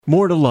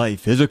More to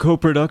Life is a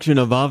co-production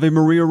of Ave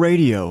Maria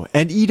Radio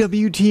and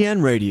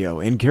EWTN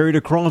Radio and carried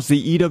across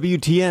the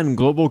EWTN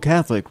Global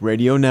Catholic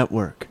Radio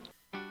Network.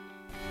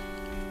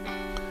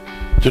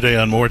 Today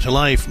on More to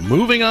Life,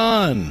 moving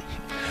on.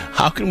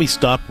 How can we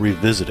stop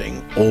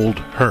revisiting old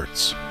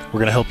hurts?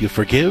 We're going to help you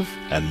forgive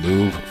and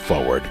move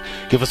forward.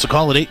 Give us a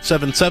call at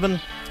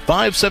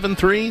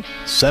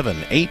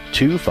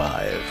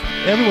 877-573-7825.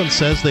 Everyone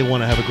says they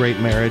want to have a great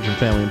marriage and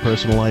family and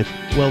personal life.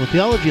 Well, the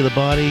Theology of the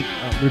Body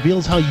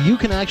reveals how you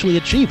can actually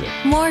achieve it.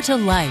 More to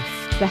Life.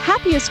 The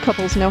happiest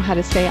couples know how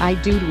to say I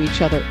do to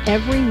each other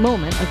every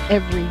moment of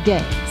every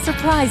day.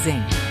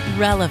 Surprising,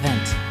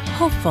 relevant,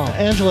 hopeful.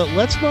 Angela,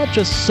 let's not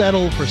just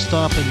settle for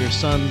stopping your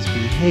son's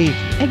behavior.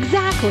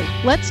 Exactly.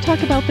 Let's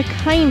talk about the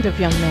kind of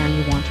young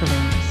man you want to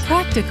raise.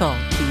 Practical,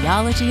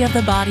 Theology of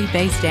the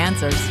Body-based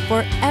answers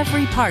for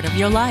every part of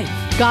your life.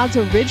 God's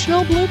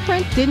original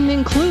blueprint didn't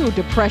include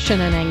depression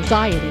and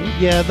anxiety.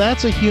 Yeah,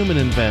 that's a human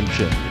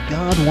invention.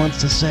 God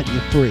wants to set you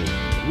free.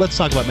 Let's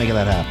talk about making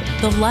that happen.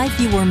 The life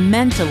you were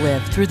meant to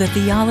live through the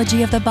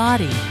Theology of the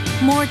Body.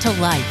 More to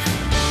Life.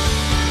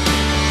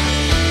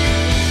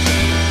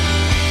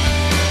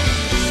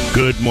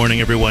 Good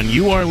morning, everyone.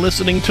 You are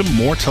listening to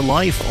More to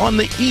Life on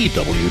the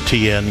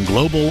EWTN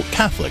Global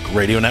Catholic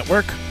Radio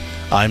Network.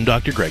 I'm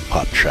Dr. Greg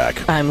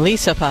Popcak. I'm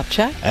Lisa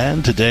Popcak.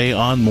 And today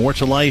on More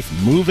to Life,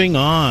 moving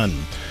on.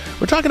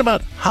 We're talking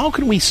about how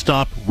can we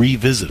stop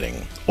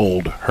revisiting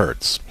old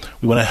hurts.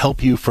 We want to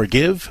help you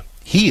forgive,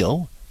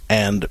 heal,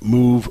 and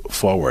move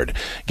forward.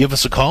 Give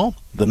us a call.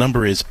 The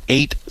number is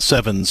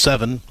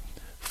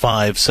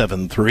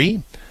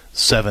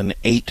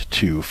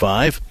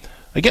 877-573-7825.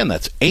 Again,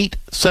 that's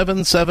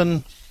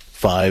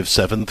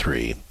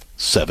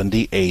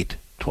 877-573-7825.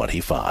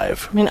 I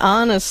mean,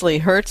 honestly,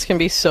 hurts can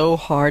be so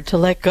hard to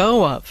let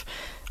go of.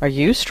 Are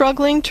you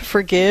struggling to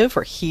forgive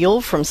or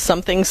heal from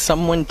something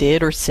someone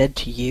did or said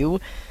to you?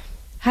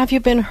 Have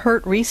you been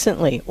hurt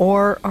recently,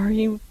 or are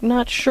you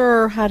not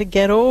sure how to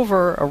get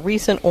over a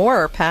recent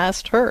or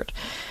past hurt?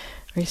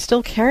 Are you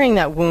still carrying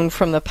that wound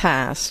from the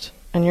past,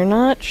 and you're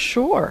not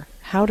sure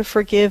how to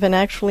forgive and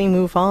actually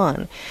move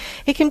on?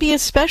 It can be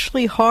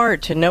especially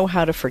hard to know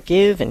how to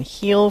forgive and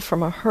heal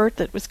from a hurt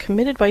that was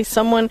committed by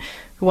someone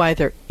who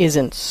either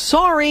isn't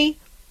sorry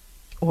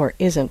or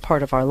isn't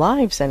part of our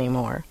lives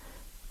anymore.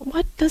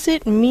 What does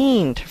it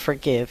mean to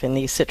forgive in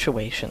these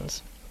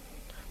situations?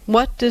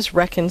 What does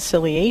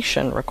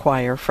reconciliation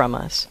require from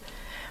us?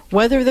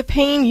 Whether the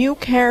pain you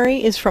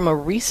carry is from a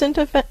recent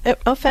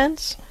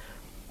offense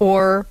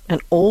or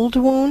an old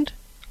wound,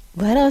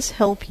 let us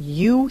help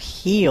you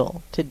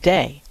heal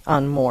today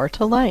on More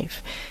to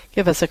Life.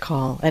 Give us a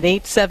call at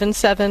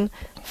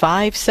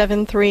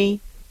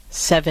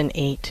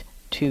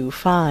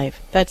 877-573-7825.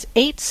 That's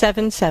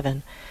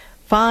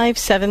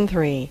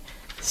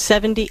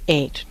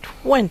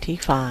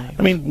 877-573-7825.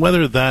 I mean,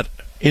 whether that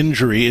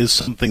injury is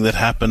something that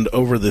happened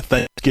over the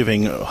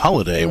Thanksgiving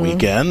holiday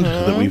weekend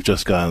that we've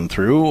just gone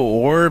through,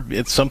 or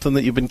it's something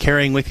that you've been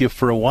carrying with you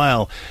for a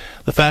while,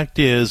 the fact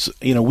is,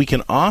 we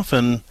can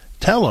often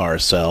tell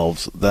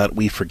ourselves that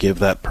we forgive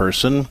that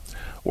person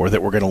or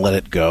that we're going to let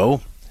it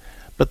go,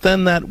 but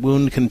then that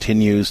wound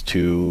continues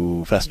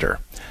to fester.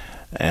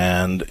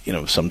 And,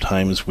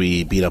 sometimes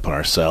we beat up on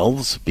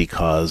ourselves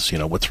because,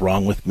 what's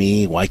wrong with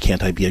me? Why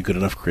can't I be a good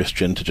enough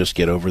Christian to just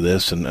get over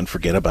this and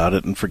forget about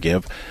it and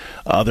forgive?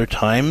 Other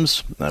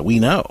times, we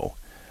know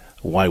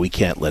why we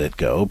can't let it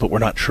go, but we're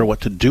not sure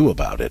what to do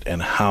about it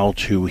and how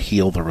to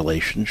heal the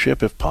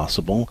relationship if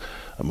possible,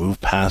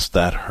 move past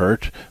that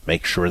hurt,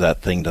 make sure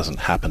that thing doesn't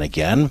happen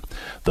again.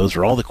 Those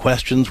are all the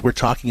questions we're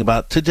talking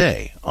about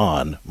today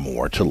on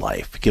More to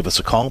Life. Give us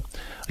a call.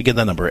 Again,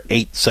 the number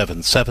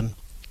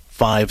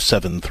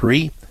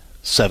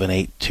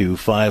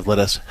 877-573-7825. Let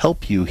us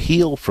help you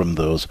heal from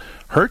those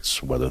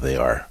hurts, whether they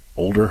are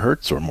older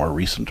hurts or more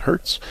recent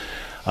hurts,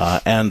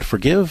 and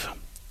forgive,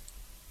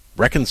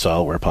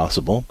 reconcile where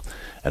possible,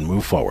 and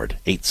move forward.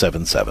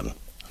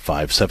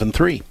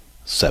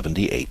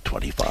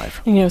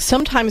 877-573-7825.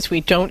 Sometimes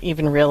we don't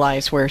even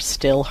realize we're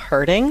still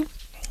hurting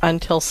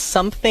until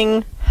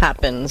something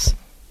happens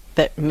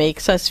that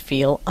makes us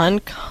feel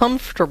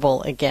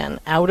uncomfortable again,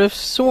 out of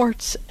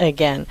sorts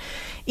again.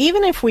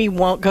 Even if we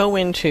won't go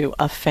into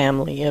a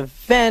family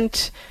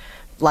event,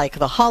 like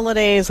the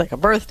holidays, like a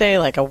birthday,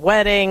 like a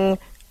wedding,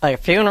 like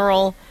a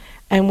funeral,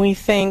 and we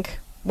think,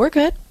 we're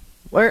good.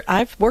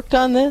 I've worked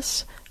on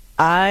this.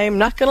 I'm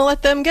not going to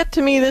let them get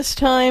to me this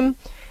time.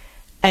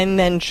 And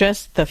then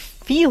just the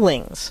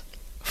feelings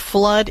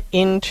flood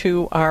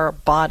into our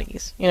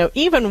bodies.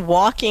 Even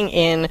walking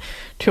in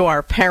to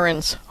our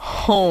parents'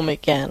 home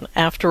again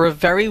after a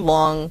very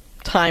long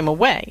time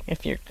away.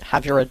 If you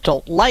have your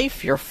adult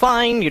life, you're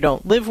fine. You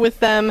don't live with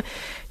them.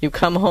 You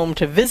come home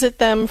to visit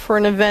them for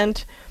an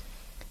event.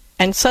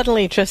 And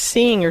suddenly just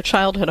seeing your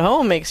childhood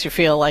home makes you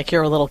feel like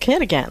you're a little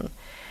kid again.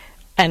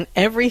 And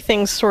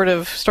everything sort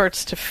of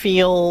starts to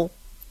feel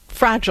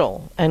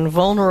fragile and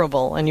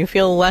vulnerable, and you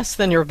feel less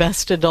than your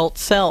best adult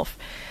self.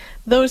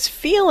 those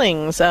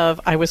feelings of,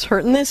 I was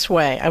hurt in this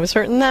way, I was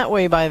hurt in that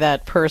way by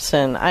that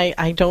person,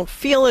 I don't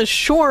feel as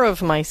sure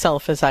of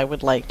myself as I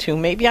would like to,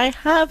 maybe I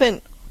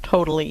haven't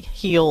totally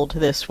healed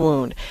this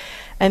wound.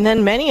 And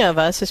then many of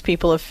us as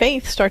people of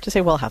faith start to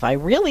say, well, have I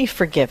really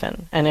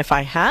forgiven? And if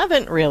I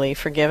haven't really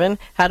forgiven,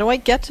 how do I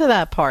get to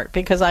that part?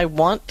 Because I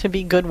want to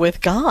be good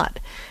with God.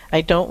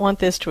 I don't want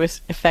this to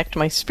affect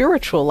my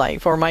spiritual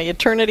life or my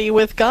eternity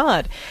with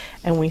God.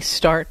 And we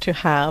start to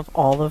have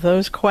all of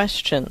those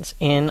questions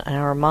in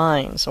our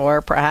minds.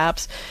 Or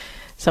perhaps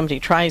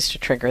somebody tries to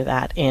trigger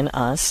that in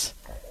us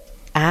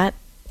at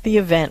the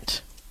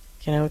event.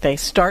 You know, they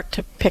start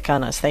to pick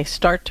on us. They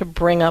start to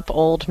bring up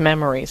old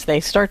memories. They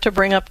start to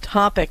bring up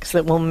topics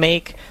that will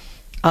make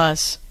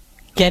us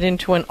get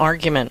into an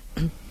argument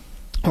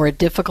or a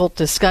difficult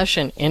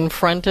discussion in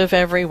front of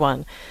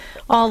everyone.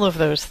 All of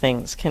those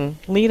things can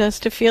lead us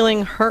to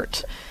feeling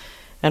hurt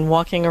and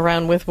walking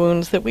around with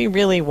wounds that we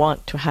really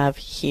want to have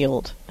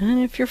healed.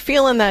 And if you're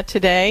feeling that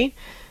today,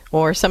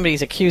 or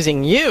somebody's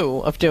accusing you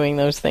of doing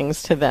those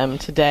things to them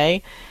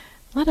today,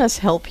 let us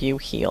help you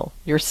heal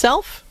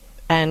yourself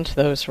and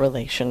those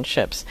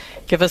relationships.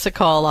 Give us a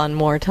call on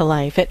More to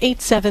Life at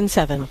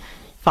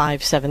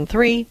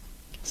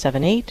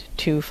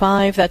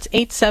 877-573-7825. That's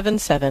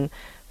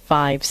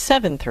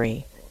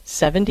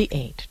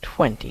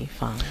 877-573-7825.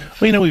 Well,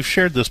 you know, we've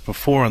shared this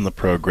before on the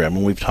program,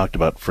 and we've talked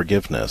about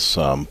forgiveness.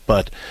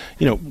 But,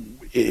 you know,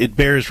 it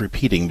bears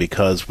repeating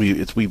because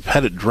we've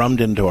had it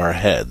drummed into our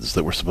heads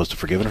that we're supposed to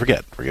forgive and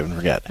forget, forgive and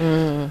forget.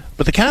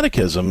 But the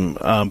Catechism,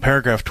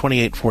 paragraph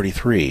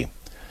 2843,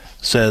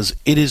 says,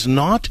 it is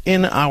not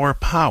in our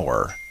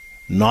power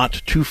not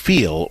to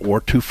feel or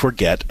to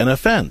forget an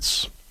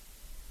offense.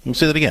 Let me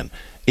say that again.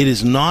 It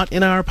is not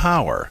in our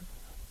power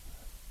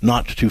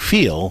not to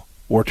feel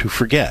or to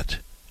forget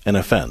an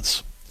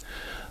offense.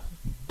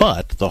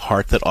 But the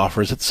heart that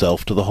offers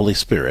itself to the Holy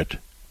Spirit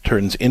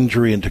turns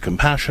injury into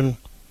compassion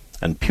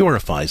and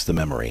purifies the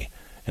memory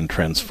in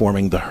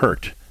transforming the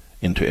hurt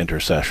into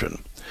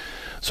intercession.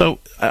 So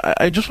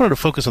I just wanted to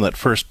focus on that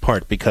first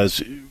part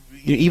because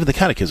even the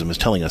Catechism is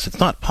telling us it's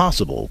not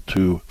possible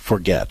to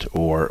forget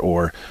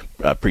or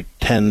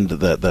pretend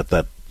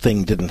that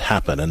thing didn't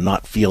happen and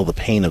not feel the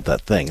pain of that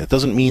thing. It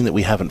doesn't mean that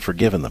we haven't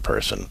forgiven the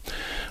person.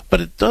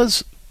 But it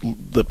does,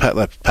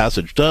 that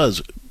passage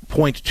does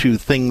point to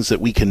things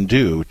that we can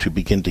do to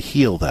begin to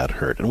heal that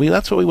hurt. And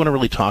that's what we want to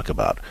really talk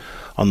about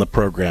on the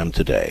program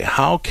today.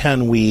 How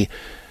can we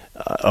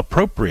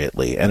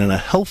appropriately and in a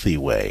healthy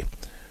way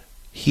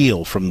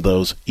heal from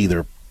those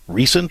either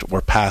recent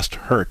or past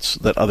hurts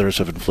that others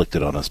have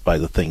inflicted on us by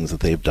the things that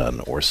they've done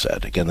or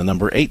said? Again, the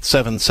number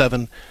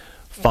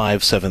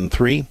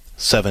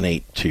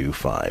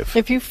 877-573-7825.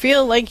 If you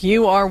feel like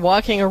you are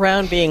walking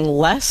around being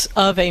less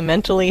of a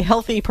mentally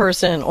healthy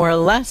person or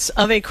less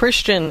of a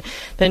Christian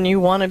than you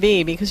want to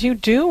be because you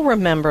do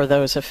remember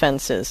those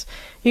offenses,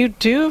 you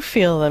do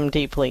feel them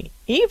deeply.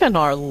 Even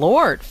our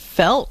Lord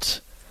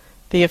felt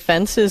the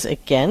offenses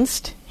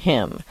against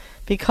him,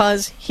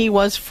 because he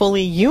was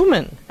fully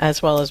human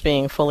as well as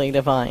being fully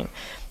divine.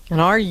 And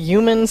our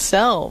human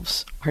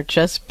selves are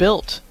just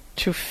built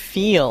to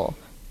feel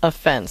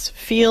offense,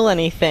 feel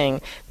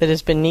anything that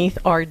is beneath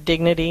our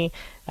dignity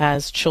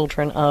as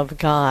children of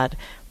God.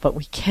 But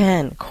we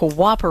can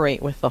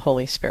cooperate with the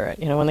Holy Spirit.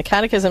 You know, when the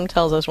Catechism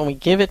tells us when we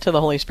give it to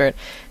the Holy Spirit,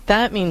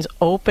 that means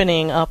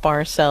opening up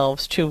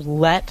ourselves to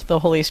let the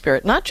Holy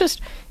Spirit not just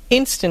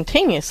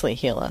instantaneously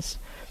heal us,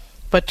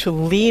 but to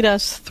lead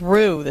us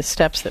through the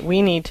steps that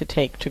we need to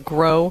take to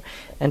grow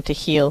and to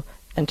heal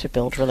and to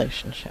build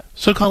relationships.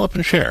 So call up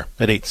and share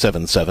at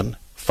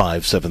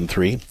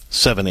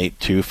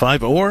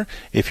 877-573-7825, or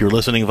if you're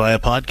listening via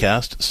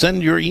podcast,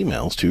 send your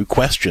emails to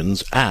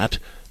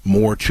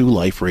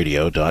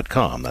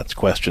questions@more2liferadio.com. That's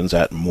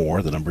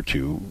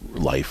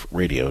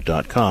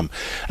questions@more2liferadio.com.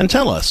 And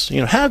tell us,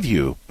 have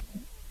you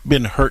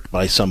been hurt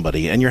by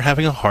somebody and you're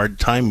having a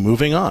hard time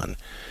moving on?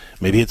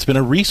 Maybe it's been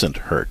a recent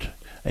hurt,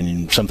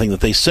 and something that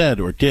they said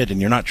or did, and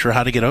you're not sure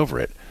how to get over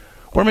it.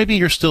 Or maybe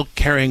you're still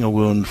carrying a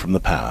wound from the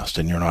past,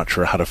 and you're not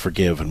sure how to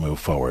forgive and move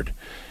forward.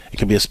 It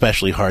can be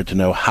especially hard to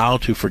know how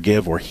to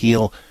forgive or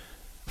heal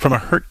from a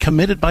hurt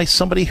committed by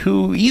somebody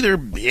who either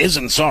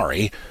isn't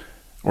sorry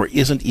or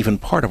isn't even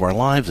part of our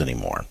lives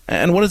anymore.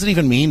 And what does it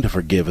even mean to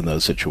forgive in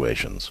those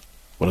situations?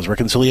 What does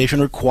reconciliation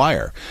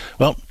require?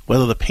 Well,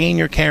 whether the pain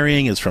you're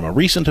carrying is from a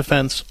recent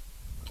offense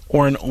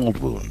or an old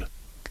wound,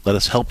 let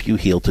us help you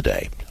heal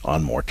today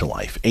on More to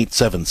Life.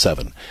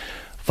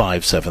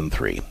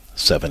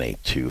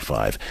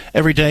 877-573-7825.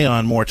 Every day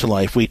on More to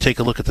Life, we take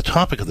a look at the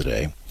topic of the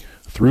day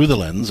through the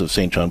lens of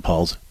St. John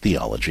Paul's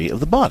Theology of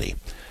the Body.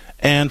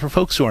 And for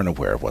folks who aren't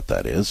aware of what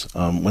that is,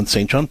 when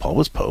St. John Paul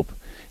was Pope,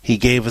 he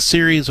gave a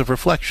series of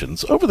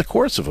reflections over the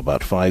course of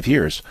about 5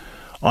 years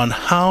on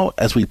how,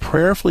 as we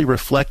prayerfully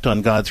reflect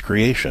on God's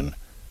creation,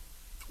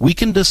 we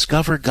can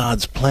discover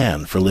God's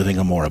plan for living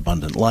a more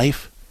abundant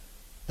life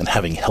and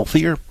having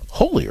healthier,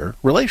 holier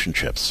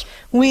relationships.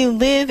 We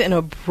live in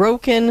a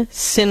broken,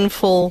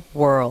 sinful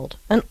world,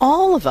 and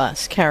all of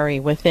us carry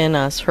within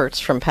us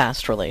hurts from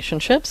past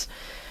relationships,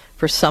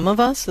 For some of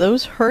us,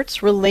 those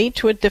hurts relate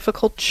to a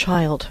difficult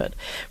childhood.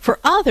 For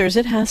others,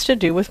 it has to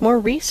do with more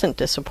recent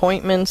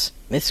disappointments,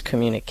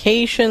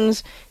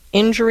 miscommunications,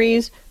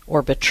 injuries,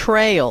 or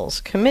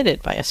betrayals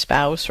committed by a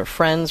spouse or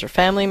friends or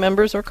family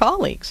members or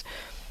colleagues.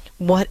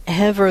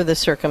 Whatever the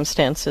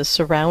circumstances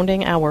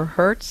surrounding our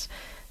hurts,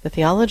 the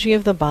theology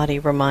of the body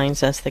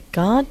reminds us that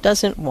God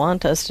doesn't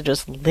want us to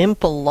just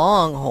limp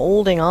along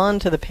holding on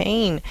to the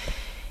pain.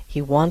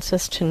 He wants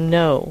us to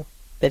know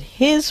that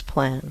His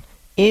plan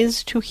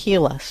is to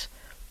heal us,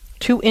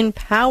 to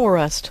empower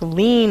us to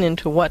lean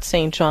into what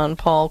St. John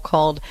Paul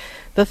called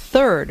the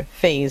third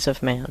phase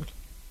of man,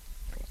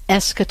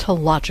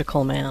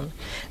 eschatological man.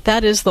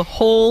 That is the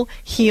whole,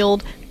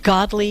 healed,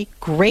 godly,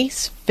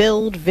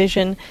 grace-filled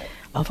vision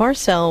of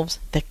ourselves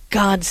that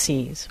God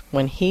sees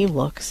when He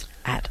looks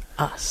at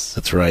us.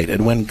 That's right.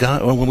 And when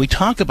we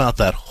talk about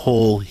that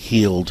whole,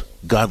 healed,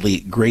 godly,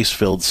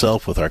 grace-filled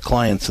self with our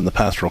clients in the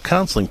pastoral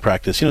counseling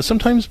practice,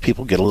 sometimes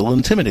people get a little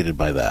intimidated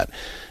by that.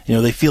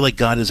 They feel like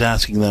God is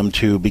asking them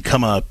to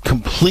become a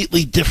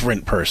completely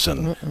different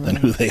person than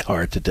who they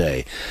are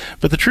today.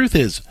 But the truth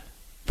is,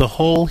 the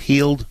whole,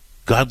 healed,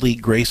 godly,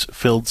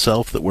 grace-filled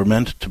self that we're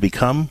meant to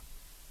become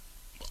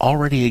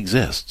already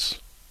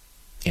exists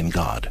in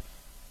God.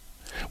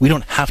 We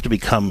don't have to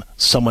become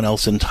someone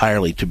else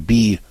entirely to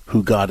be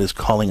who God is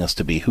calling us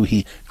to be, who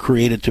He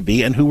created to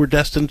be, and who we're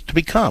destined to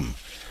become.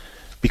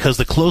 Because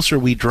the closer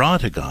we draw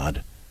to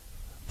God,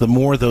 the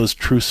more those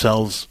true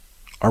selves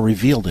are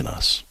revealed in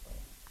us.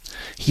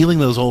 Healing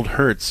those old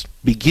hurts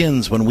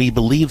begins when we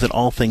believe that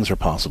all things are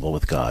possible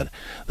with God,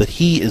 that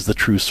He is the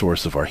true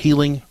source of our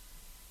healing,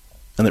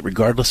 and that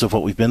regardless of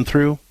what we've been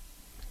through,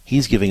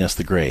 He's giving us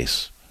the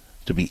grace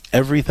to be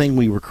everything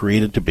we were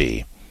created to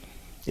be,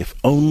 if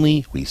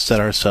only we set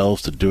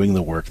ourselves to doing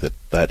the work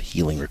that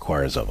healing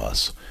requires of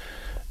us.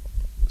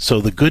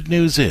 So the good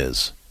news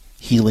is,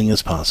 healing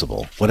is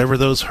possible. Whatever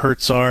those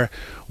hurts are,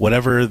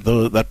 whatever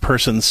that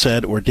person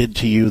said or did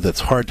to you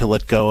that's hard to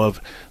let go of,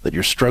 that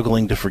you're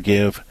struggling to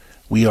forgive,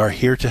 we are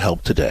here to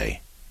help today.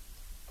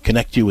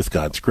 Connect you with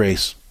God's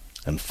grace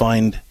and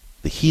find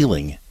the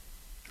healing,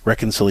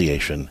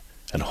 reconciliation,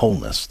 and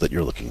wholeness that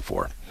you're looking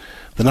for.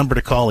 The number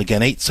to call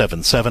again,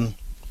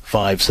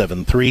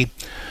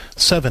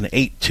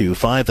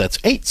 877-573-7825. That's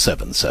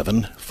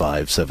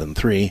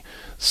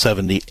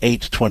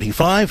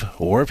 877-573-7825.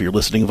 Or if you're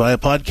listening via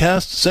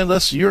podcast, send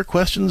us your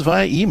questions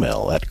via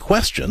email at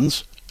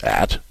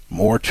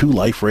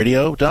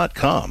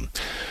questions@more2liferadio.com.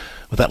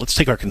 With that, let's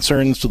take our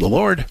concerns to the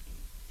Lord, and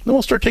then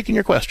we'll start taking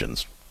your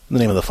questions. In the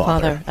name of the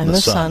Father, and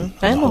the Son,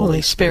 and the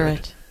Holy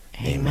Spirit.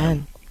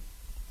 Amen.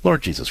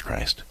 Lord Jesus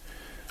Christ,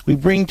 we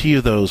bring to you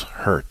those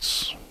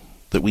hurts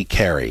that we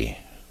carry,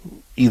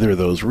 either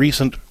those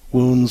recent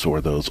wounds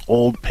or those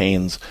old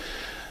pains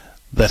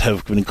that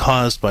have been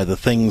caused by the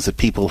things that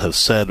people have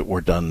said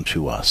or done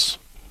to us.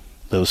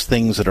 Those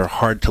things that are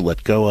hard to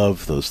let go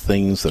of, those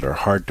things that are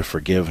hard to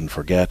forgive and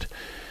forget.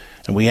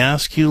 And we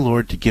ask you,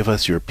 Lord, to give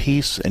us your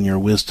peace and your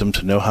wisdom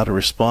to know how to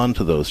respond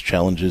to those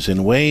challenges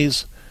in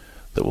ways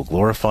that will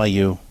glorify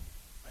you,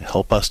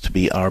 help us to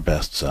be our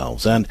best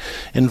selves, and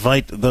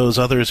invite those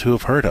others who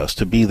have hurt us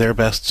to be their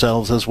best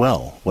selves as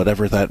well,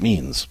 whatever that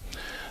means.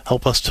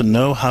 Help us to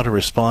know how to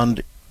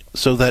respond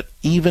so that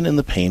even in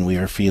the pain we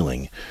are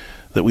feeling,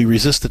 that we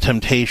resist the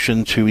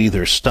temptation to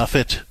either stuff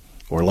it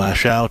or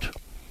lash out,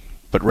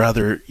 but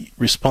rather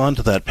respond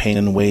to that pain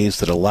in ways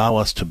that allow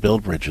us to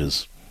build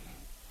bridges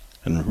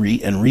and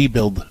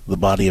rebuild the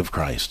body of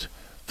Christ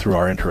through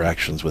our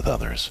interactions with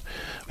others.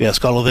 We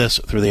ask all of this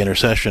through the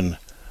intercession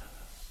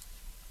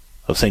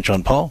of St.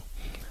 John Paul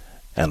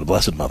and the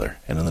Blessed Mother,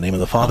 and in the name of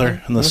the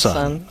Father, and the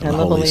Son, and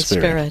the Holy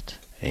Spirit.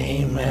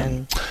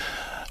 Amen.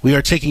 We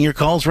are taking your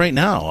calls right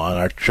now on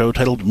our show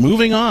titled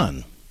Moving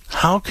On.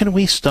 How can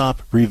we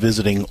stop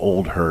revisiting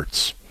old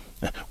hurts?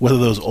 Whether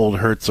those old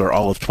hurts are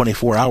all of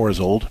 24 hours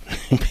old,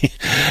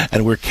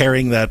 and we're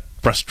carrying that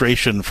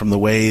frustration from the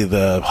way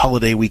the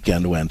holiday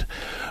weekend went,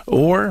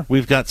 or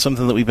we've got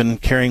something that we've been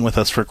carrying with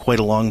us for quite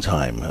a long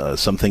time,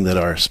 something that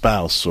our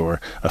spouse or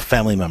a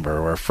family member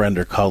or a friend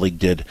or colleague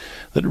did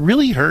that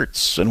really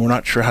hurts, and we're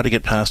not sure how to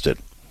get past it.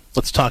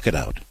 Let's talk it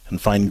out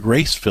and find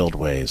grace-filled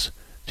ways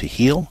to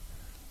heal,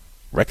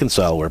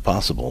 reconcile where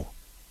possible,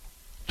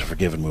 to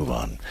forgive and move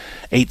on.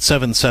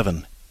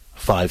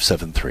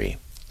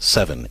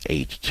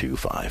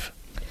 877-573-7825.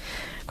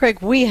 Greg,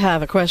 we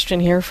have a question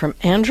here from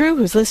Andrew,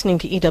 who's listening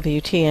to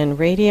EWTN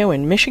Radio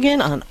in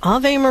Michigan on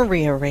Ave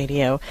Maria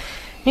Radio.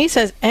 He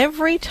says,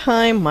 every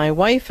time my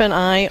wife and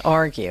I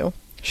argue,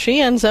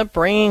 she ends up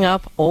bringing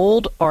up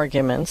old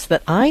arguments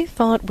that I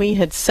thought we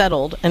had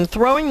settled and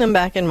throwing them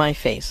back in my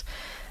face.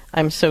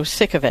 I'm so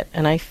sick of it,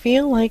 and I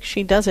feel like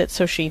she does it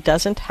so she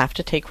doesn't have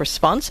to take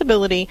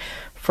responsibility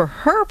for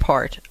her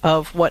part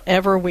of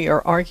whatever we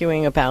are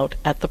arguing about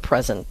at the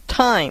present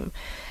time.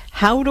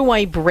 How do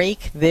I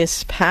break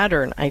this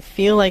pattern? I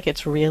feel like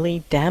it's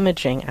really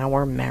damaging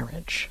our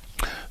marriage.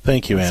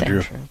 Thank you,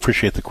 Andrew.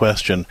 Appreciate the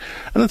question.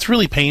 And it's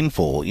really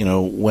painful,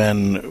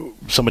 when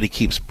somebody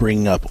keeps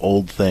bringing up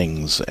old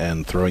things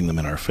and throwing them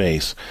in our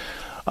face.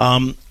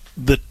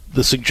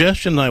 the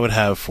suggestion I would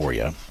have for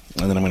you, and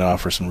then I'm going to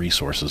offer some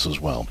resources as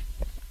well,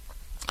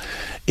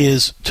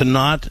 is to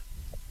not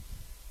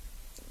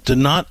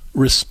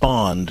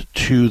respond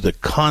to the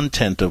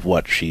content of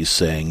what she's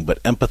saying,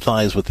 but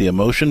empathize with the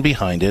emotion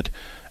behind it,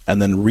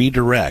 and then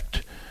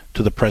redirect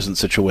to the present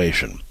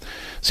situation.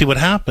 See, what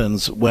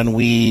happens when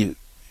we,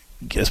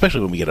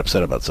 especially when we get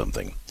upset about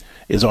something,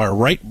 is our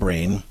right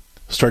brain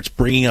starts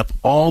bringing up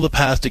all the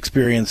past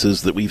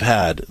experiences that we've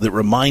had that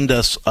remind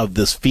us of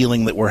this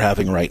feeling that we're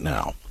having right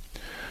now.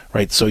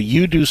 Right, so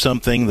you do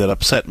something that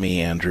upset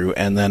me, Andrew,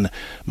 and then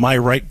my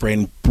right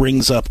brain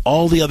brings up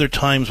all the other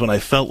times when I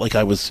felt like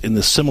I was in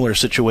this similar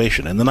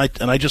situation, and then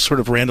I just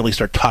sort of randomly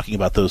start talking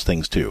about those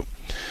things too.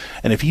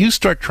 And if you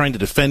start trying to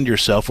defend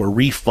yourself or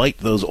refight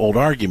those old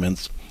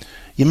arguments,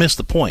 you miss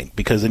the point,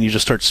 because then you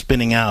just start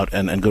spinning out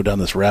and go down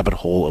this rabbit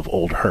hole of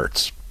old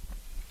hurts.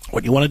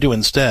 What you want to do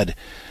instead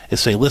is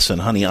say, listen,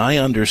 honey, I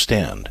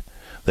understand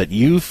that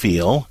you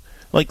feel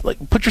like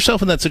put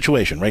yourself in that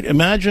situation, right?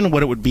 Imagine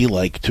what it would be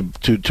like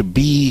to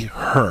be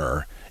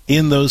her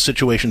in those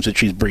situations that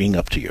she's bringing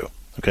up to you,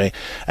 okay?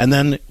 And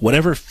then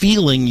whatever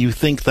feeling you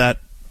think that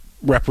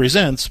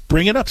represents,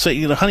 bring it up.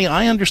 Say, honey,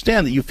 I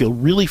understand that you feel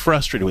really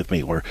frustrated with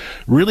me, or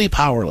really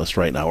powerless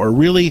right now, or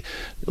really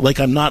like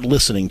I'm not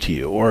listening to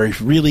you, or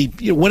really,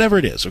 whatever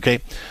it is, okay?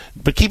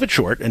 But keep it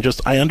short and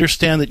just, I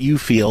understand that you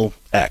feel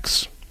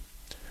X.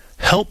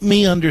 Help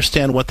me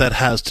understand what that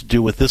has to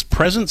do with this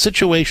present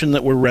situation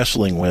that we're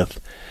wrestling with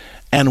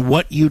and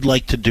what you'd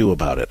like to do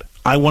about it.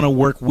 I want to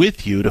work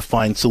with you to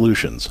find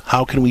solutions.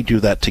 How can we do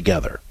that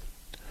together?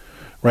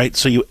 Right?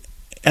 So you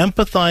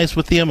empathize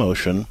with the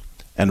emotion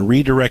and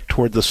redirect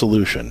toward the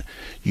solution.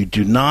 You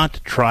do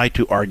not try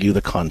to argue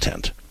the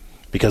content,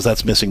 because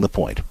that's missing the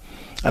point.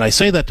 And I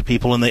say that to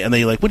people, and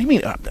they like, what do you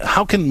mean?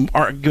 How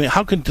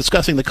can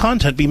discussing the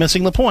content be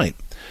missing the point?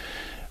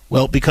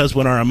 Well, because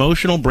when our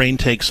emotional brain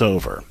takes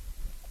over,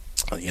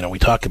 we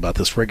talk about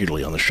this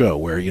regularly on the show,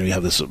 where you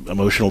have this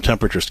emotional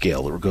temperature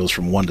scale that goes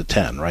from 1 to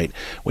 10, right?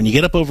 When you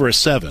get up over a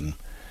 7,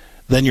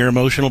 then your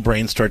emotional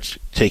brain starts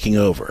taking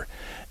over.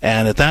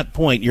 And at that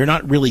point, you're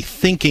not really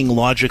thinking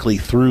logically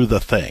through the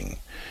thing.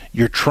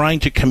 You're trying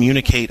to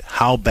communicate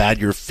how bad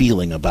you're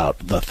feeling about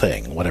the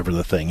thing, whatever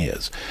the thing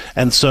is.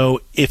 And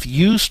so if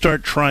you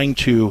start trying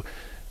to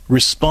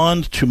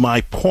respond to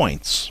my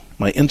points,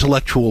 my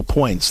intellectual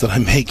points that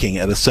I'm making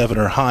at a 7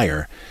 or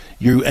higher,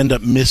 you end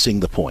up missing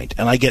the point.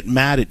 And I get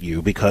mad at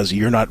you because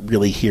you're not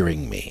really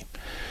hearing me.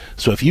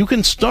 So if you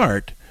can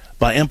start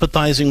by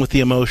empathizing with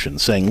the emotion,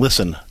 saying,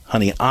 listen,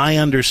 honey, I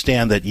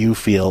understand that you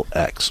feel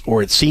X,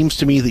 or it seems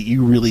to me that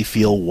you really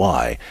feel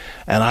Y,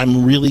 and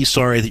I'm really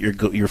sorry that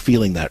you're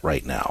feeling that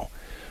right now.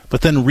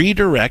 But then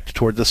redirect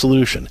toward the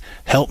solution.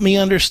 Help me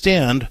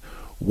understand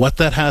what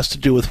that has to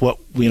do with what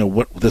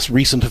this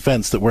recent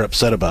offense that we're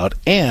upset about,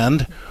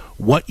 and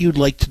what you'd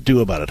like to do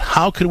about it.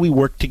 How can we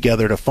work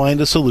together to find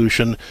a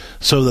solution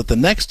so that the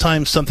next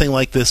time something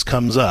like this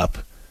comes up,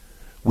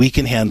 we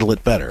can handle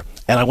it better?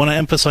 And I want to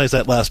emphasize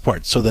that last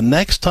part. So the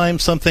next time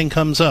something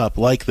comes up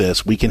like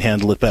this, we can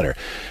handle it better.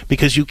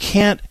 Because you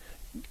can't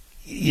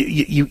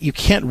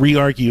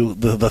re-argue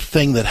the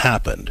thing that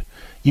happened.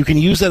 You can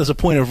use that as a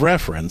point of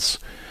reference,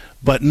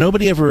 but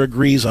nobody ever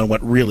agrees on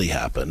what really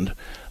happened.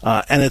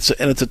 And it's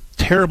a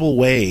terrible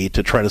way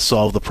to try to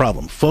solve the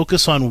problem.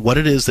 Focus on what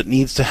it is that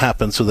needs to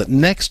happen so that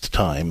next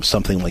time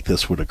something like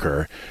this would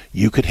occur,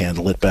 you could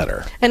handle it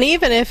better. And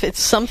even if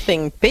it's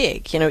something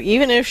big,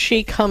 even if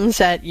she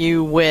comes at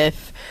you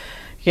with,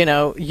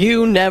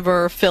 you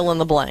never fill in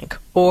the blank,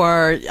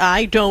 or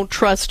I don't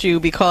trust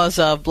you because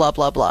of blah,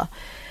 blah, blah.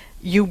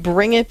 You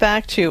bring it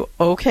back to,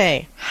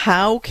 okay,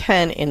 how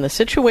can, in the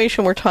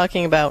situation we're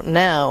talking about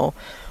now,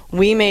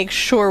 we make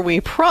sure we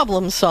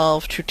problem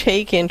solve to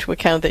take into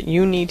account that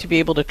you need to be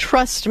able to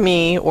trust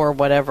me, or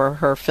whatever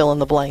her fill in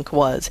the blank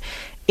was,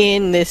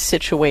 in this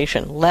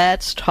situation.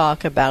 Let's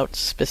talk about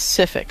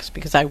specifics,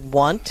 because I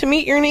want to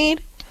meet your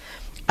need.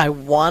 I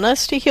want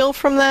us to heal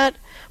from that.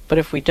 But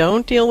if we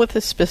don't deal with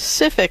the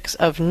specifics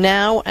of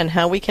now and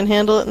how we can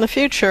handle it in the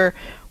future,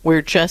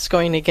 we're just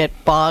going to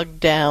get bogged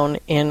down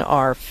in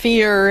our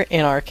fear,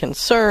 in our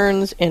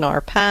concerns, in our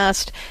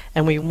past,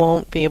 and we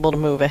won't be able to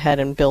move ahead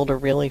and build a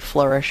really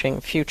flourishing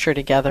future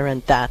together,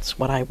 and that's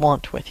what I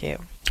want with you.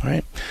 All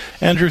right.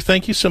 Andrew,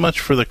 thank you so much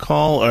for the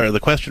call, or the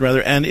question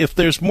rather, and if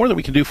there's more that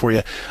we can do for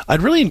you,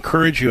 I'd really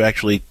encourage you,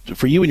 actually,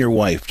 for you and your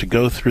wife, to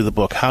go through the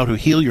book, How to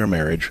Heal Your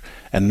Marriage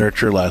and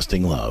Nurture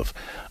Lasting Love.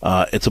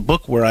 It's a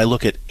book where I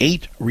look at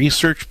 8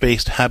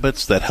 research-based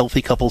habits that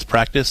healthy couples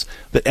practice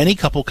that any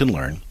couple can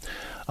learn.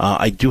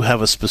 I do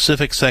have a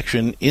specific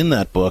section in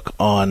that book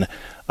on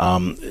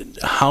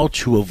how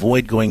to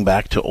avoid going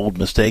back to old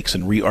mistakes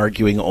and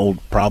re-arguing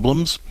old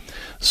problems,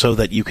 so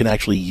that you can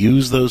actually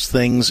use those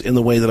things in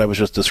the way that I was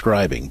just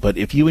describing. But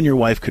if you and your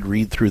wife could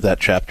read through that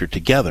chapter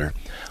together,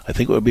 I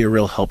think it would be a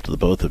real help to the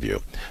both of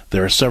you.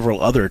 There are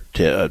several other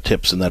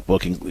tips in that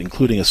book,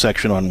 including a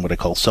section on what I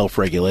call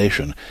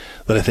self-regulation,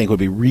 that I think would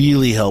be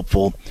really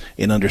helpful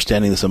in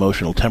understanding this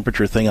emotional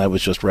temperature thing I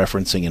was just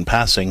referencing in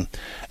passing,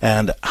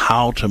 and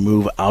how to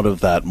move out of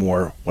that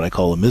more, what I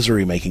call a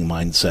misery-making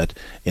mindset,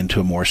 into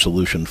a more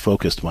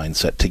solution-focused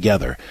mindset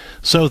together,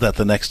 so that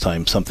the next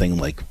time something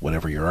like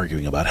whatever you're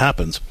arguing about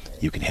happens,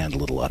 you can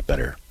handle it a lot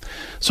better.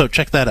 So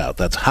check that out.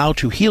 That's How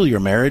to Heal Your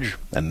Marriage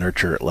and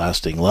Nurture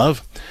Lasting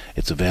Love.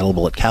 It's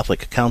available at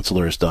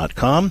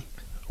CatholicCounselors.com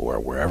or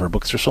wherever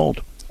books are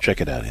sold.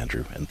 Check it out,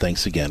 Andrew. And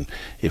thanks again.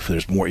 If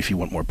you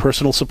want more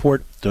personal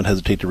support, don't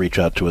hesitate to reach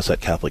out to us at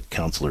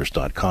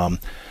CatholicCounselors.com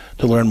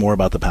to learn more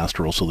about the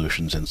Pastoral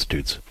Solutions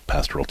Institute's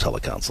pastoral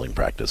telecounseling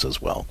practice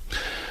as well.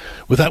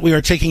 With that, we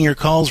are taking your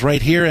calls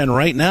right here and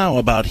right now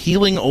about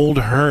healing old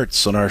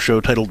hurts on our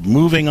show titled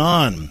Moving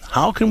On.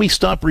 How can we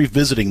stop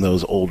revisiting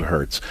those old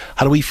hurts?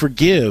 How do we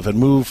forgive and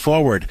move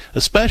forward,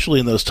 especially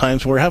in those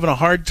times when we're having a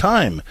hard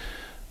time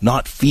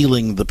not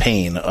feeling the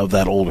pain of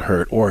that old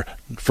hurt or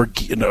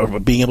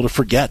being able to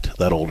forget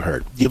that old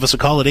hurt? Give us a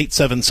call at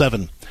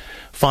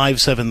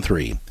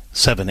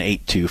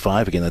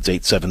 877-573-7825. Again, that's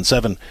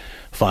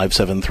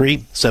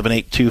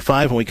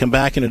 877-573-7825. When we come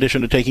back, in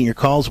addition to taking your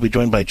calls, we'll be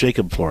joined by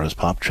Jacob Flores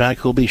Popcak,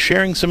 who will be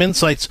sharing some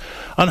insights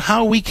on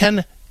how we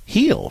can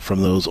heal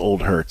from those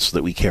old hurts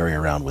that we carry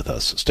around with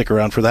us. Stick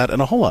around for that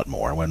and a whole lot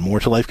more when More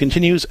to Life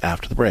continues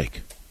after the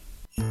break.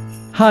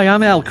 Hi,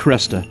 I'm Al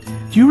Cresta.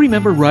 Do you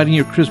remember writing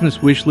your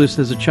Christmas wish list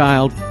as a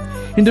child?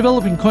 In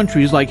developing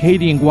countries like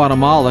Haiti and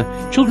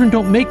Guatemala, children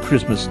don't make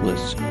Christmas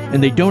lists,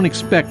 and they don't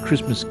expect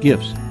Christmas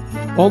gifts.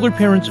 All their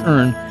parents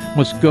earn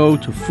must go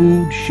to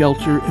food,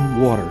 shelter,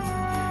 and water.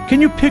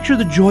 Can you picture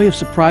the joy of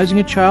surprising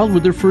a child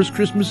with their first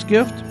Christmas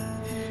gift?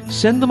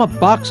 Send them a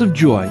box of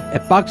joy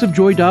at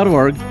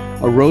boxofjoy.org.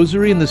 A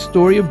rosary and the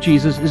story of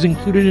Jesus is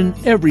included in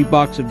every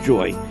box of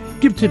joy.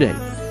 Give today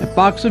at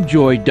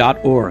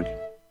boxofjoy.org.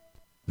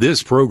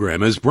 This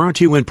program is brought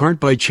to you in part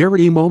by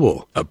Charity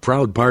Mobile, a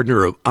proud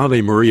partner of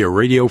Ave Maria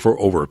Radio for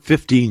over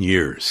 15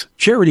 years.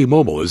 Charity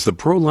Mobile is the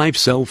pro-life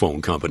cell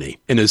phone company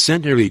and has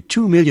sent nearly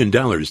 $2 million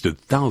to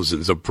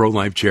thousands of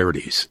pro-life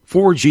charities.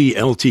 4G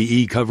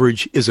LTE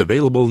coverage is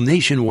available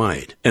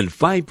nationwide, and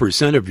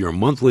 5% of your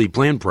monthly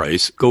plan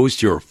price goes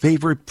to your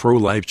favorite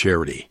pro-life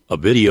charity. A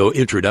video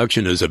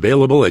introduction is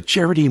available at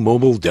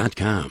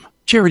CharityMobile.com.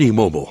 Charity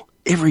Mobile,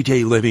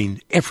 everyday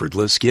living,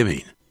 effortless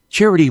giving.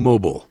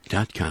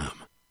 CharityMobile.com.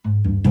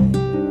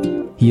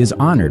 He is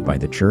honored by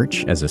the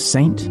Church as a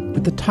saint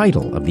with the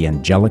title of the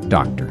Angelic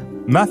Doctor.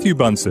 Matthew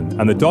Bunson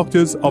and the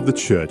Doctors of the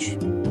Church.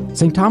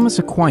 St. Thomas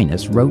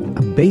Aquinas wrote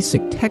a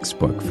basic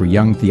textbook for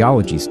young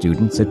theology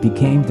students that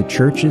became the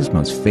Church's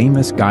most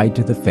famous guide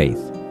to the faith,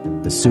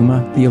 the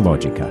Summa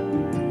Theologica.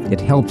 It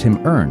helped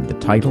him earn the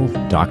title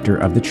Doctor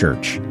of the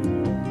Church.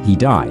 He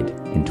died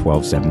in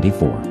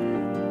 1274.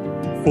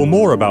 For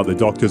more about the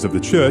Doctors of the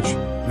Church,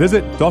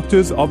 visit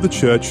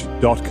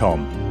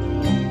doctorsofthechurch.com.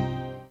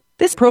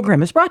 This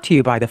program is brought to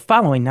you by the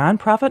following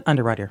nonprofit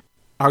underwriter.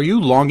 Are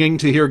you longing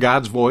to hear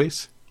God's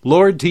voice?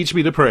 Lord, Teach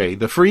Me to Pray,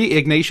 the free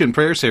Ignatian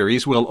prayer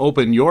series will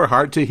open your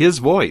heart to His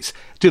voice,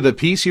 to the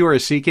peace you are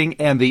seeking,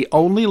 and the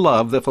only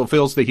love that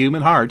fulfills the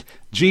human heart,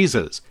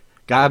 Jesus.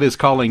 God is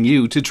calling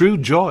you to true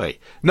joy,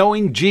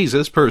 knowing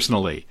Jesus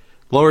personally.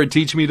 Lord,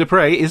 Teach Me to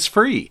Pray is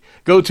free.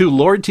 Go to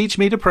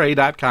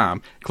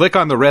LordTeachMeToPray.com, click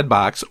on the red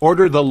box,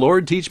 order the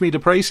Lord, Teach Me to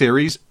Pray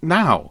series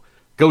now.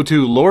 Go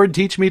to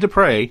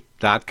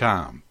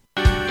LordTeachMeToPray.com.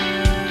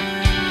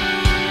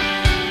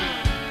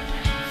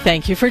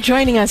 Thank you for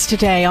joining us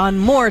today on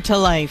More to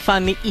Life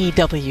on the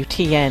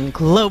EWTN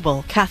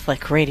Global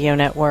Catholic Radio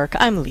Network.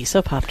 I'm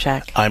Lisa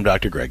Popcak. I'm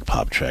Dr. Greg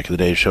Popcak.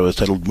 Today's show is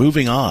titled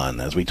Moving On,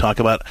 as we talk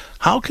about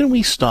how can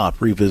we stop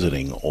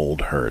revisiting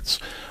old hurts?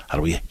 How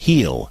do we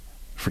heal,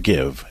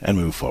 forgive, and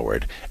move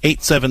forward?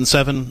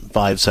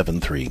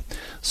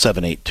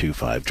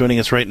 877-573-7825. Joining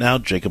us right now,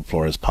 Jacob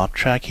Flores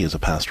Popcak. He is a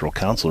pastoral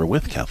counselor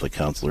with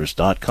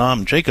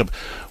CatholicCounselors.com. Jacob,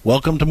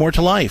 welcome to More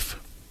to Life.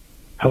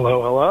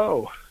 Hello,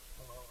 hello.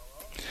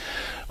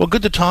 Well,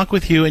 good to talk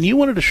with you, and you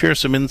wanted to share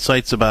some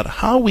insights about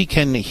how we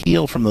can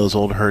heal from those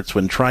old hurts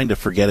when trying to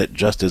forget it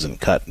just isn't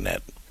cutting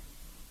it.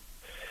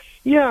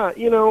 Yeah,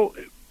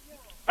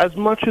 as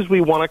much as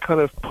we want to kind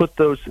of put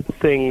those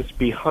things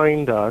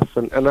behind us,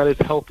 and that is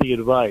healthy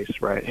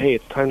advice, right? Hey,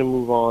 it's time to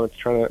move on. It's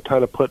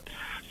time to put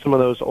some of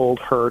those old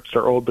hurts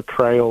or old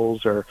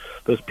betrayals or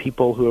those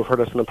people who have hurt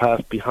us in the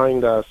past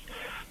behind us.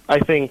 I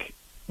think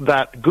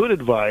that good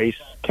advice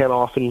can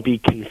often be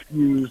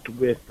confused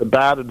with the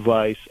bad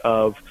advice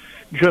of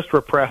just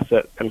repress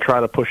it and try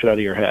to push it out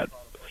of your head,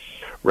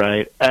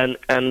 right?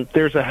 And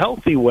there's a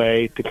healthy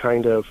way to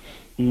kind of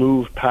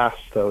move past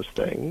those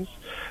things.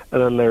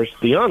 And then there's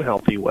the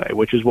unhealthy way,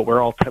 which is what we're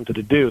all tempted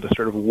to do, the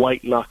sort of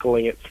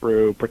white-knuckling it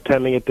through,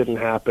 pretending it didn't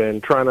happen,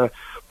 trying to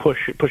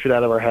push it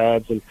out of our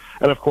heads. And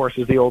of course,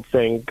 as the old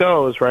saying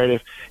goes, right,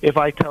 if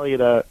I tell you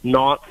to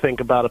not think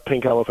about a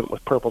pink elephant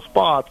with purple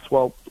spots,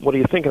 well, what are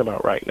you thinking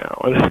about right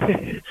now?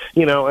 And,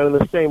 you know, and in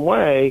the same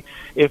way,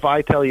 if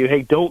I tell you,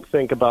 hey, don't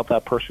think about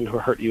that person who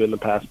hurt you in the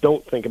past,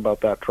 don't think about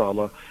that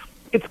trauma,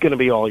 it's going to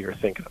be all you're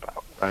thinking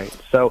about, right?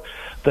 So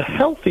the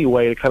healthy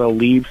way to kind of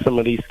leave some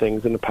of these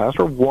things in the past,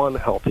 or one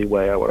healthy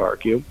way, I would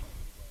argue,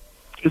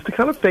 is to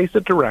kind of face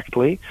it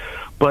directly,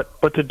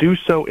 but to do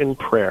so in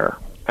prayer.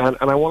 And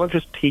I want to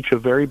just teach a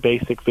very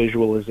basic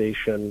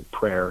visualization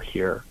prayer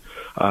here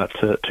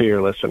to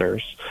your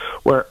listeners,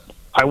 where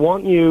I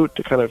want you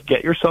to kind of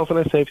get yourself in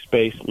a safe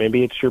space.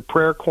 Maybe it's your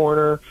prayer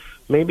corner.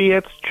 Maybe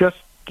it's just,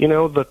 you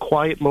know, the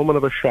quiet moment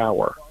of a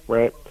shower,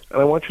 right?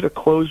 And I want you to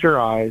close your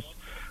eyes,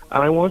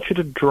 and I want you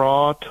to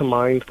draw to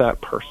mind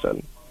that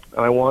person. And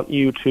I want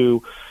you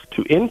to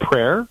in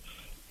prayer,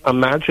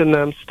 imagine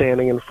them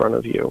standing in front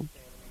of you.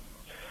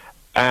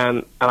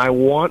 And I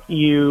want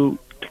you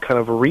to kind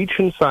of reach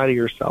inside of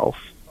yourself.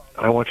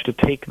 I want you to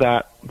take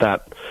that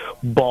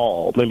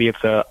ball. Maybe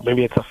it's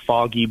a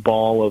foggy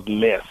ball of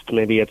mist.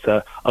 Maybe it's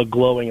a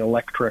glowing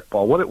electric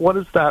ball. What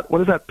does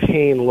that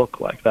pain look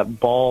like? That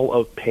ball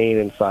of pain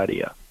inside of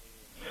you.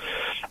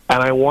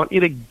 And I want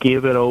you to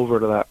give it over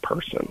to that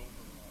person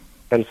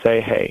and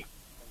say, hey,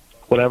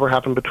 whatever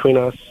happened between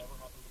us,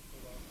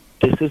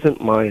 this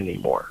isn't mine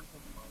anymore.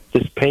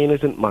 This pain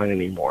isn't mine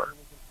anymore.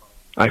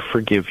 I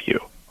forgive you.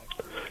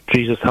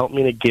 Jesus, help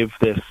me to give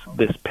this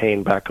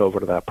pain back over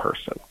to that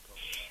person.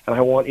 And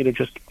I want you to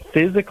just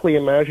physically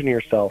imagine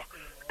yourself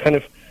kind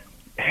of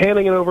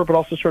handing it over, but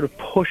also sort of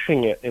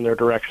pushing it in their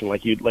direction,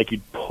 like you'd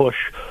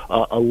push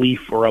a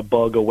leaf or a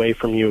bug away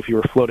from you if you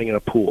were floating in a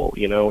pool.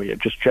 You know, you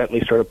just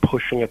gently sort of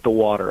pushing at the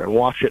water and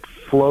watch it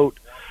float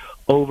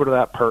over to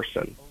that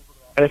person.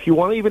 And if you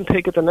want to even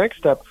take it the next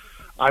step,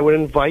 I would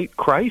invite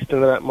Christ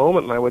into that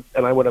moment,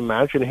 and I would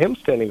imagine him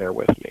standing there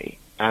with me,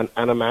 and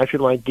imagine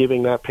like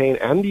giving that pain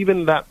and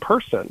even that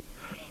person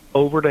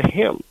over to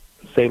him.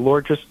 Say,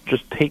 Lord, just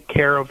take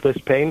care of this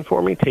pain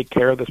for me, take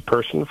care of this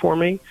person for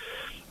me,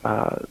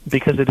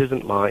 because it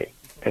isn't mine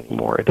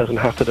anymore. It doesn't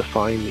have to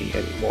define me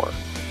anymore.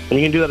 And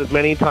you can do that as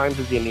many times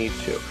as you need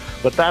to.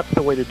 But that's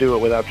the way to do it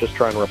without just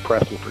trying to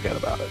repress and forget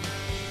about it.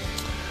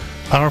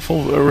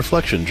 Powerful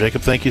reflection.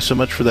 Jacob, thank you so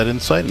much for that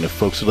insight. And if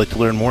folks would like to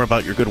learn more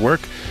about your good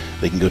work,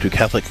 they can go to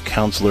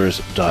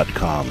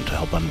CatholicCounselors.com to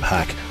help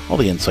unpack all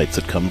the insights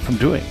that come from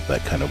doing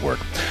that kind of work.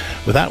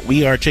 With that,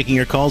 we are taking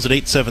your calls at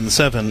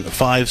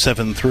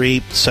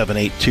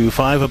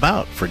 877-573-7825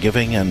 about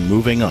forgiving and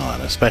moving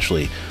on,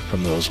 especially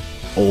from those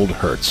old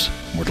hurts.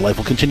 More to Life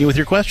will continue with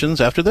your questions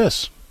after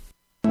this.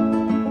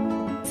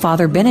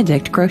 Father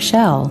Benedict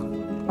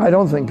Groeschel. I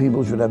don't think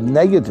people should have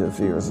negative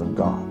fears of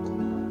God.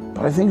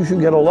 But I think you should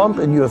get a lump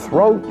in your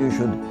throat. You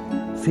should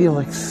feel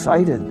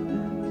excited.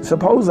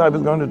 Suppose I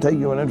was going to take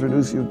you and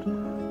introduce you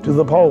to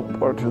the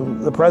Pope or to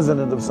the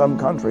President of some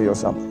country or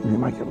something. You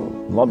might get a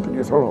lump in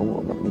your throat.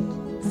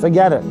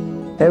 Forget it.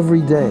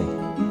 Every day,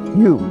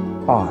 you,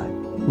 I,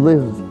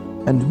 live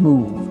and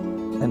move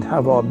and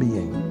have our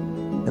being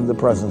in the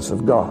presence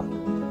of God.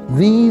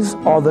 These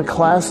are the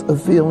class of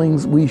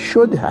feelings we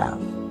should have,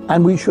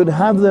 and we should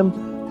have them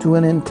to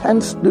an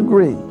intense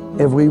degree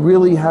if we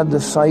really had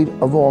the sight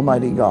of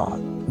Almighty God.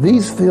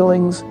 These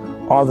feelings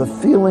are the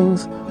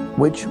feelings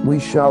which we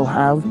shall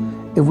have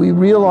if we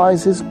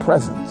realize His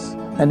presence,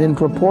 and in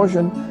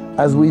proportion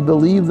as we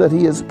believe that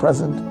He is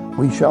present,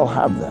 we shall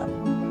have them.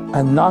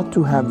 And not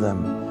to have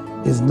them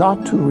is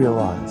not to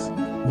realize,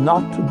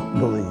 not to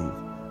believe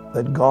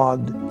that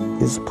God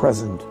is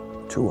present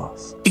to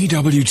us.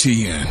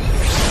 EWTN.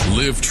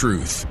 Live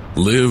truth.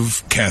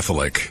 Live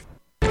Catholic.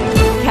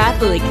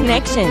 Catholic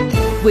Connection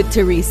with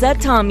Teresa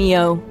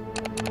Tomeo.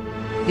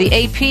 The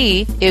AP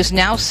is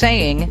now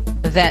saying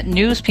that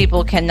news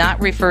people cannot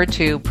refer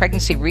to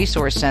pregnancy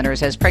resource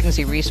centers as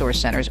pregnancy resource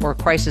centers or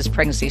crisis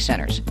pregnancy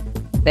centers.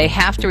 They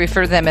have to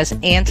refer to them as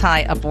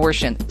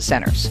anti-abortion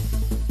centers,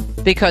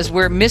 because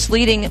we're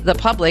misleading the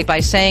public by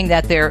saying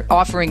that they're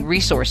offering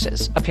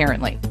resources,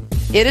 apparently.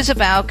 It is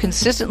about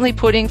consistently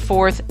putting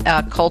forth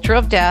a culture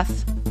of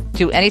death,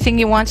 do anything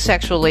you want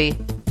sexually,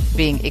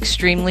 being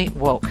extremely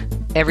woke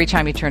every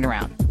time you turn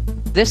around.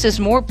 This is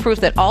more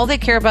proof that all they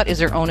care about is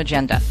their own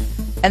agenda.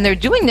 And they're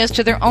doing this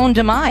to their own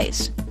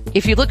demise.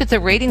 If you look at the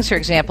ratings, for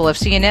example, of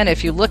CNN,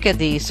 if you look at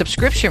the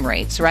subscription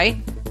rates, right,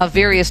 of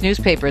various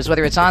newspapers,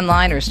 whether it's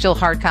online or still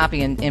hard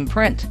copy in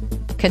print,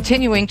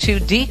 continuing to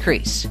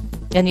decrease.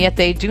 And yet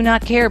they do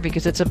not care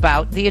because it's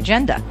about the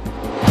agenda.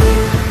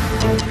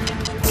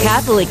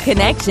 Catholic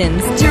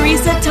Connections,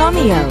 Teresa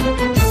Tomeo.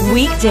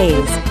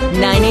 Weekdays,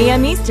 9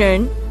 a.m.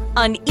 Eastern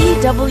on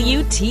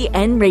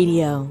EWTN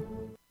Radio.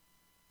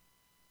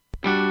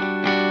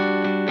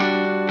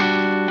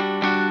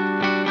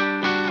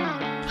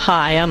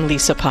 Hi, I'm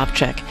Lisa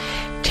Popcak.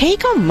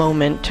 Take a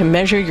moment to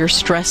measure your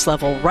stress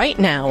level right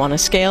now on a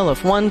scale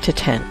of 1 to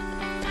 10.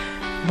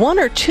 1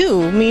 or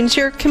 2 means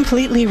you're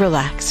completely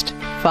relaxed.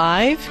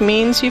 5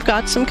 means you've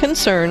got some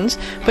concerns,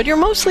 but you're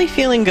mostly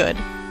feeling good.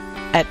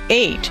 At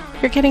 8,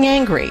 you're getting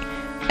angry.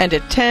 And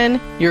at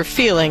 10, you're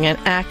feeling and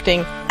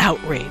acting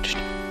outraged.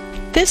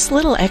 This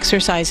little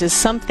exercise is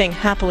something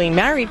happily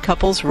married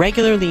couples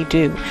regularly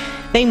do.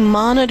 They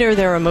monitor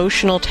their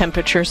emotional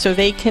temperature so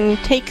they can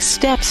take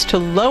steps to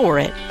lower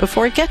it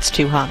before it gets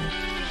too high.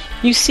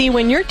 You see,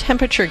 when your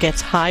temperature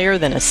gets higher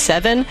than a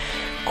 7,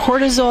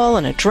 cortisol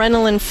and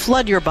adrenaline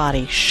flood your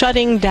body,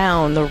 shutting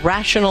down the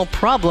rational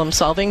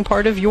problem-solving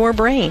part of your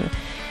brain.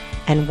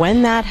 And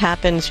when that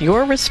happens,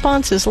 your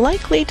response is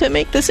likely to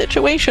make the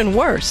situation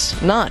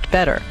worse, not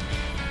better.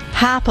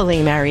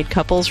 Happily married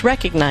couples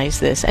recognize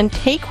this and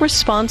take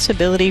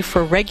responsibility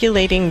for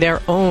regulating their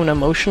own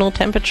emotional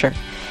temperature.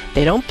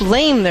 They don't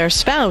blame their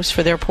spouse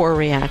for their poor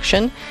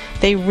reaction.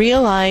 They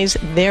realize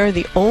they're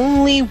the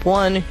only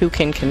one who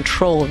can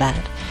control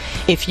that.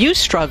 If you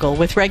struggle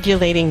with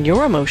regulating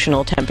your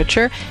emotional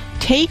temperature,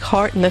 take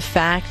heart in the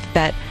fact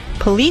that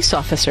police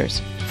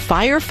officers,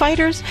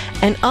 firefighters,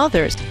 and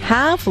others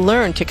have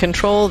learned to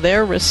control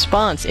their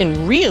response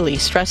in really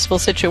stressful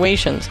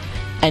situations.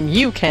 And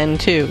you can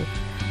too.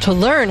 To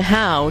learn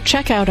how,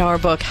 check out our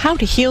book, How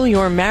to Heal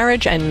Your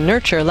Marriage and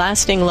Nurture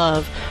Lasting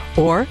Love.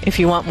 Or, if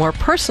you want more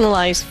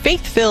personalized,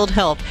 faith-filled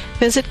help,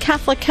 visit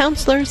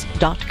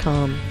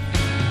CatholicCounselors.com.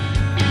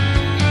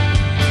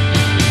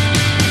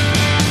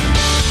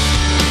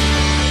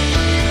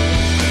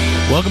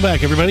 Welcome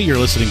back, everybody. You're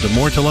listening to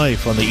More to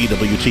Life on the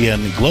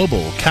EWTN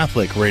Global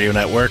Catholic Radio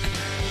Network.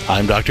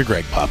 I'm Dr.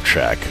 Greg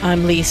Popcak.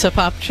 I'm Lisa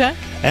Popcak.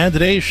 And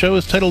today's show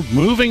is titled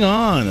Moving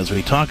On, as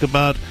we talk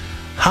about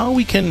how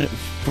we can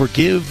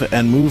forgive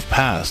and move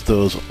past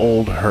those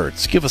old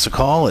hurts. Give us a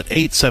call at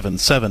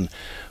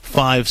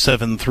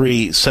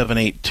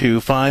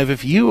 877-573-7825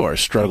 if you are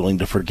struggling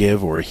to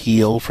forgive or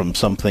heal from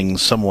something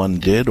someone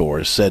did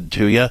or said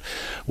to you,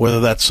 whether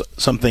that's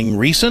something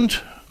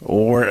recent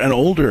or an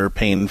older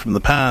pain from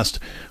the past.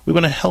 We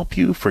want to help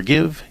you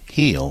forgive,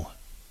 heal,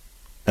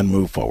 and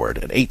move forward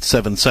at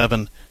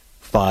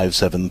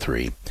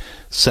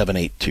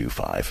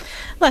 877-573-7825.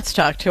 Let's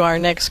talk to our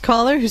next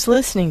caller who's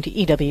listening to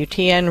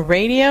EWTN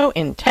Radio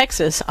in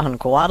Texas on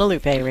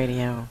Guadalupe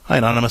Radio. Hi,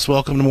 Anonymous.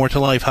 Welcome to More to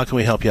Life. How can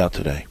we help you out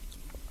today?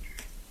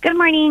 Good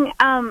morning.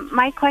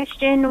 My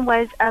question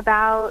was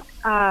about,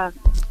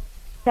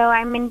 so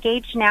I'm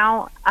engaged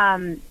now.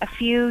 A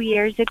few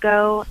years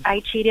ago,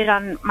 I cheated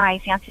on my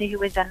fiancé, who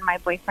was then my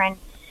boyfriend.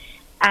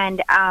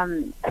 And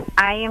I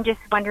am just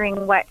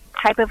wondering what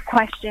type of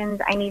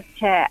questions I need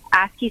to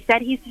ask. He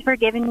said he's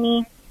forgiven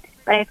me,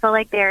 but I feel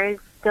like there is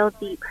still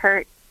deep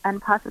hurt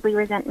and possibly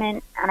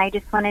resentment. And I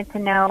just wanted to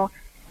know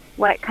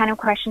what kind of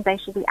questions I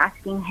should be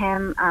asking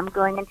him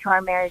going into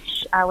our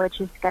marriage,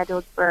 which is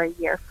scheduled for a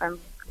year from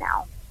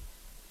now.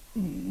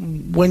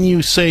 When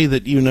you say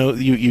that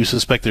you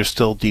suspect there's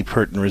still deep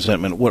hurt and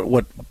resentment,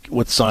 what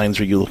signs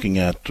are you looking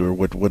at, or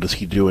what is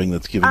he doing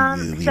that's giving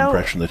you the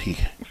impression that he?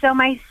 So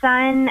my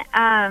son's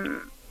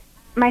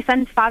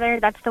father,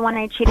 that's the one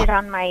I cheated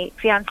on my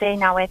fiance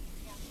now with.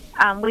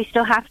 We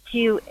still have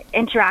to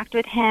interact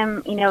with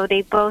him. You know,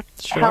 they both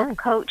help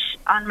coach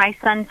on my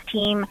son's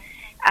team,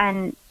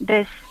 and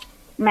this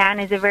man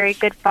is a very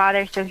good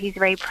father, so he's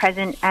very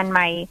present, and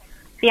my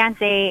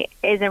fiance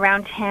is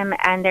around him,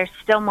 and there's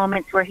still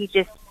moments where he's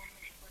just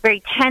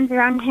very tense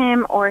around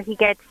him, or he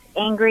gets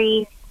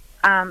angry.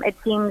 It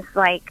seems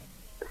like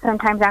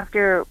sometimes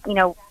after,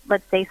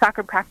 let's say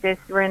soccer practice,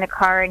 we're in the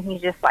car and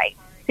he's just like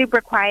super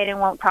quiet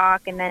and won't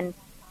talk, and then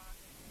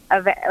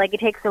it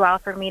takes a while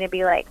for me to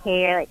be like,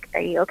 hey, like,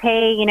 are you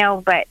okay?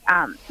 But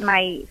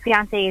my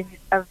fiance is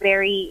a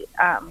very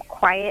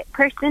quiet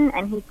person,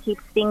 and he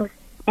keeps things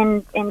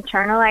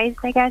internalized,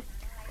 I guess.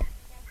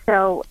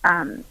 So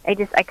I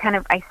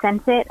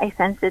sense it. I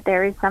sense that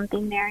there is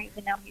something there,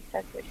 even though he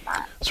says it's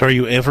not. So, are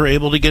you ever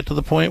able to get to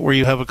the point where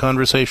you have a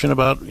conversation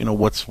about,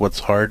 what's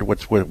hard,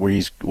 what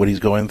he's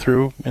going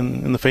through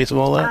in the face of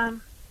all that?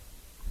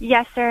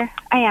 Yes, sir,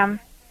 I am.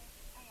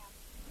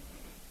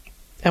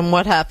 And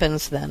what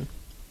happens then?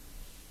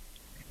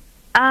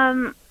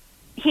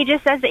 He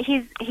just says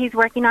that he's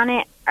working on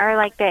it, or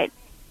like that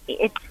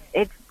it's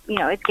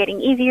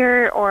getting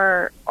easier,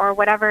 or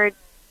whatever.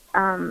 It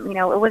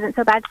wasn't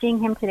so bad seeing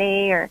him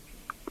today, or,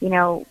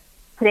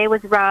 today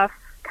was rough,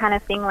 kind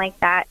of thing like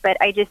that. But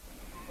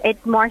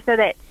it's more so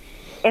that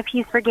if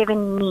he's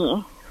forgiven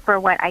me for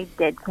what I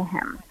did to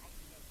him,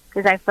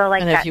 because I feel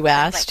like. And have you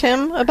asked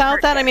him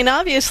about that? I mean,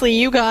 obviously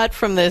you got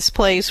from this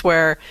place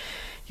where,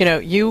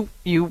 you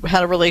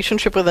had a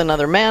relationship with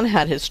another man,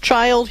 had his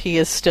child, he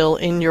is still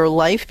in your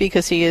life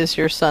because he is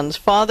your son's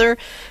father,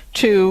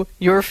 to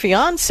your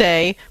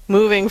fiancé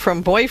moving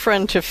from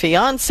boyfriend to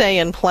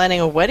fiancé and planning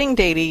a wedding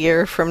date a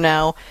year from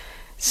now.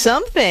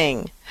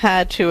 Something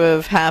had to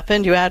have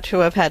happened. You had to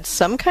have had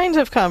some kinds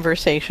of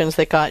conversations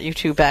that got you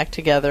two back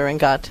together and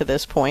got to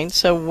this point.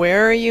 So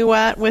where are you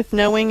at with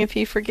knowing if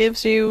he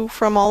forgives you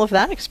from all of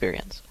that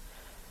experience?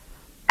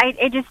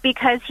 It just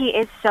because he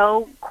is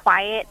so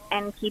quiet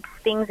and keeps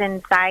things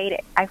inside,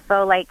 I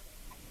feel like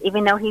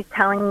even though he's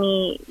telling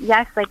me,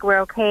 yes, like,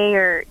 we're okay,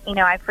 or, you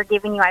know, I've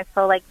forgiven you, I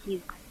feel like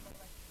he's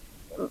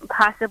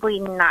possibly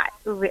not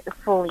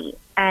fully.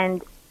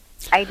 And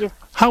I just...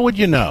 How would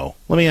you know?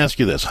 Let me ask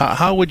you this.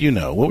 How would you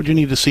know? What would you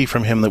need to see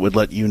from him that would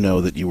let you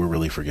know that you were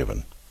really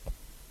forgiven?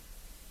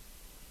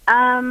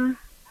 I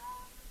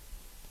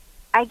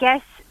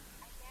guess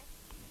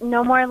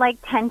no more, like,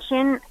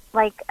 tension.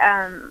 Like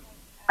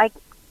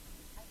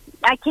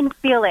I can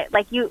feel it.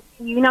 Like, you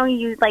know,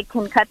 you, like,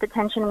 can cut the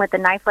tension with a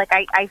knife. Like,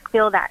 I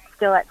feel that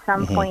still at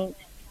some point,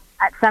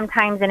 at some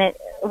times, and it,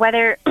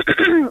 whether,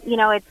 you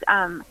know, it's,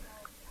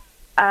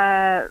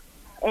 and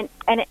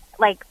it,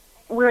 like,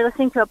 we were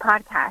listening to a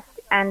podcast,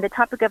 and the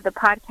topic of the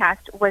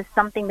podcast was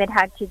something that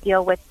had to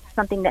deal with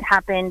something that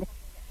happened,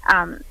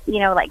 you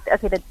know, like,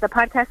 okay, the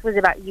podcast was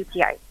about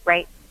UTI,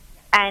 right?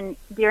 And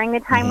during the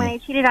time when I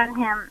cheated on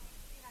him,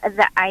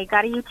 that I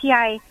got a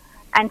UTI,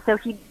 and so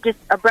he just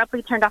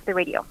abruptly turned off the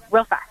radio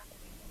real fast.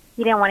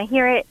 He didn't want to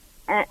hear it,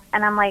 and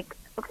I'm like,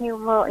 okay,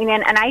 well, you know,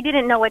 and I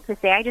didn't know what to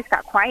say. I just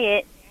got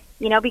quiet,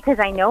 you know, because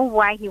I know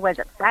why he was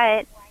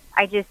upset.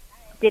 I just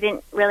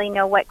didn't really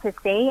know what to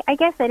say. I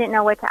guess I didn't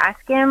know what to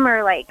ask him,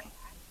 or like,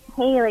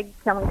 hey,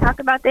 like, can we talk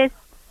about this?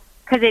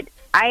 Because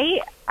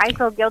I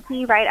feel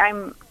guilty, right?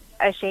 I'm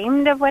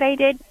ashamed of what I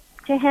did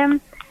to him,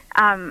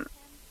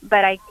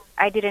 but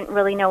I didn't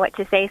really know what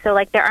to say. So,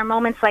 like, there are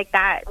moments like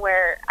that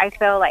where I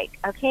feel like,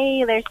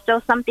 okay, there's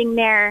still something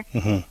there.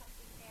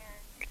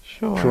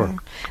 Sure.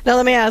 Now,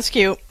 let me ask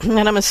you,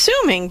 and I'm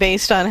assuming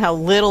based on how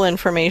little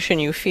information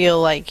you feel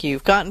like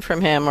you've gotten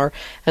from him, or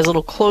as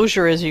little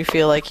closure as you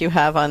feel like you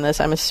have on this,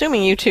 I'm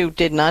assuming you two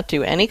did not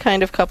do any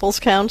kind of couples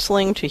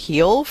counseling to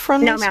heal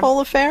from this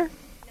whole affair?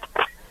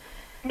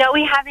 No,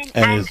 we haven't,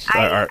 and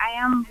I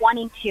am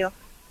wanting to.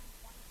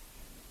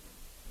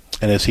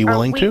 And is he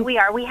willing to? We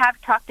are. We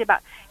have talked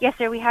about, yes,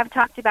 sir, we have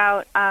talked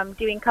about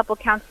doing couple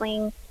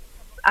counseling,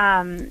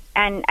 and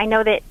I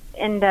know that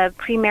in the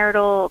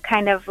premarital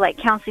kind of, like,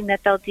 counseling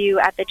that they'll do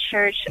at the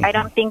church, I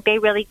don't think they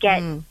really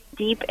get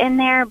deep in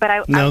there,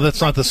 but No,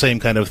 that's not the same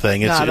kind of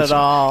thing. Not at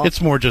all.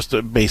 It's more just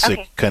a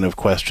basic kind of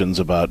questions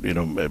about, you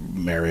know,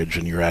 marriage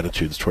and your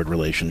attitudes toward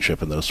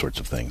relationship and those sorts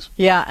of things.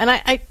 Yeah,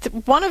 and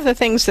one of the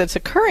things that's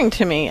occurring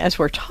to me as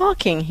we're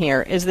talking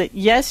here is that,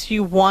 yes,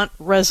 you want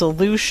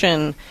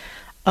resolution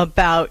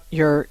about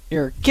your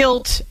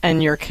guilt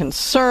and your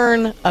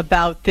concern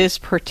about this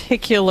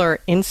particular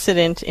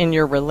incident in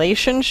your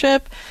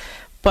relationship,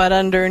 but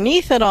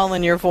underneath it all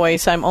in your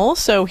voice, I'm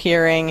also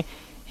hearing,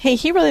 hey,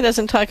 he really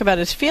doesn't talk about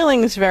his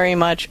feelings very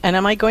much, and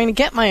am I going to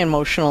get my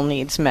emotional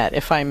needs met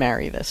if I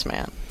marry this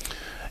man?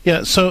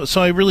 Yeah, so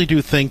I really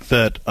do think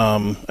that,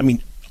 I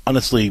mean,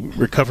 honestly,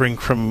 recovering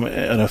from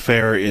an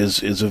affair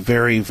is a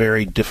very,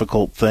 very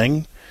difficult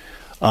thing.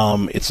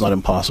 It's not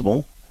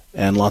impossible.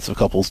 And lots of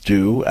couples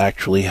do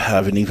actually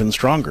have an even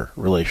stronger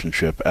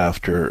relationship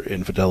after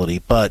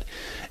infidelity, but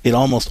it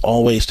almost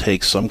always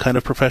takes some kind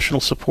of professional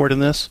support in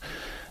this.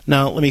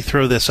 Now, let me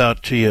throw this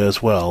out to you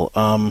as well.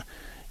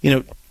 You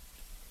know,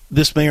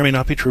 this may or may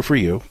not be true for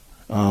you,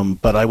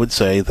 but I would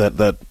say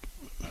that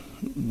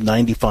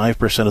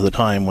 95% of the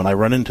time when I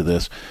run into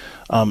this,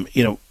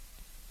 you know,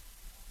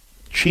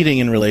 cheating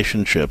in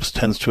relationships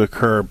tends to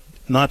occur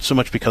not so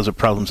much because of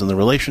problems in the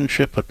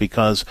relationship, but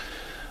because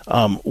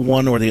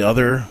one or the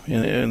other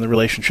in the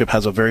relationship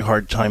has a very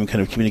hard time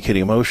kind of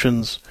communicating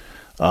emotions,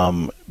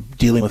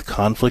 dealing with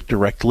conflict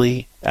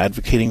directly,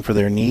 advocating for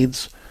their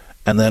needs,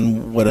 and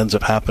then what ends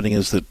up happening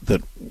is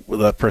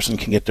that person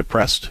can get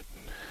depressed,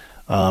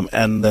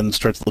 and then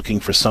starts looking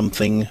for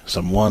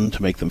someone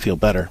to make them feel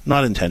better.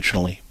 Not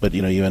intentionally, but,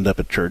 you know, you end up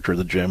at church or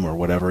the gym or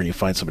whatever, and you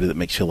find somebody that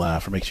makes you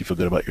laugh or makes you feel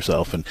good about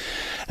yourself, and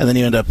then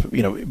you end up,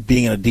 you know,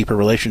 being in a deeper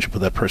relationship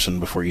with that person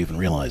before you even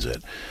realize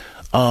it.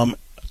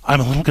 I'm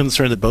a little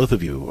concerned that both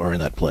of you are in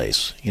that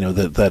place. You know,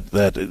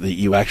 that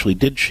you actually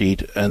did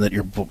cheat, and that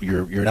your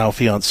now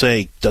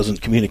fiancé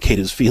doesn't communicate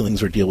his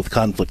feelings or deal with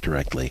conflict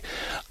directly.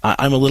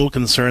 I'm a little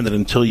concerned that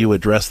until you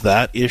address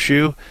that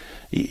issue,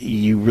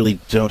 you really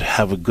don't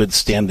have a good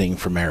standing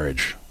for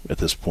marriage at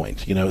this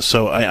point. You know,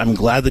 so I'm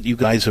glad that you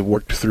guys have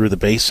worked through the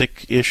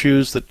basic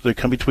issues that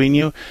come between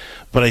you,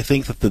 but I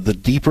think that the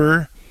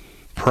deeper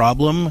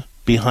problem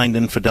behind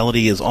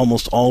infidelity is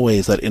almost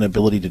always that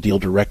inability to deal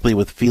directly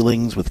with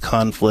feelings, with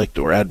conflict,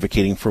 or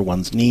advocating for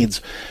one's needs.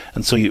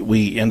 And so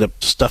we end up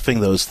stuffing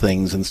those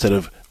things instead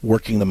of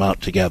working them out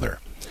together.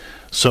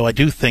 So I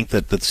do think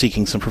that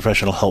seeking some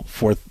professional help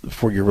for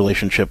your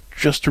relationship,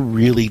 just to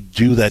really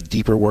do that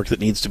deeper work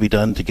that needs to be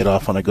done to get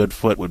off on a good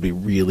foot, would be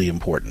really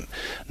important.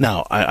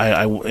 Now,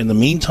 I in the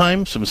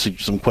meantime,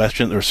 some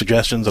questions or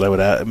suggestions that I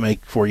would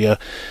make for you.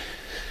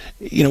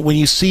 You know, when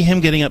you see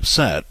him getting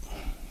upset,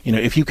 you know,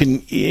 if you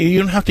can, you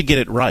don't have to get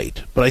it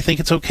right, but I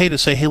think it's okay to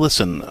say, hey,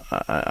 listen,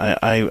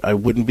 I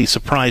wouldn't be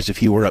surprised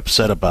if you were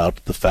upset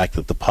about the fact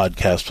that the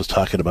podcast was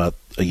talking about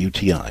a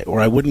UTI, or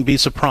I wouldn't be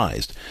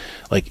surprised,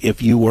 like, if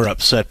you were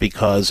upset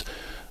because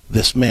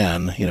this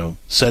man, you know,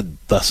 said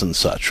thus and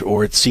such,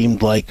 or it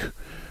seemed like,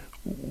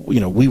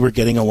 you know, we were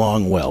getting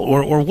along well,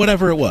 or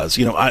whatever it was,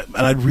 you know,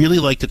 and I'd really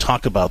like to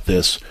talk about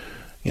this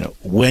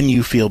when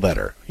you feel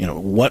better.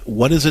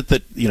 What is it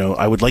that,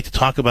 I would like to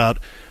talk about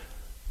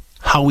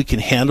how we can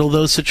handle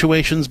those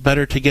situations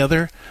better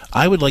together.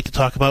 I would like to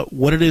talk about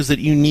what it is that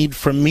you need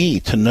from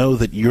me to know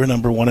that you're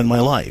number one in my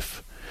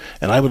life.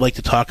 And I would like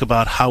to talk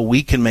about how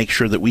we can make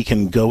sure that we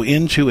can go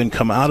into and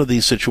come out of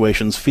these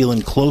situations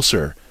feeling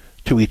closer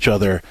to each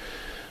other,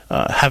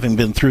 having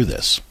been through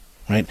this,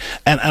 right?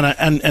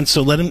 And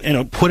so let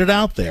him, put it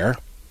out there,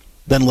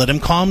 then let him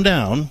calm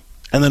down,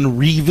 and then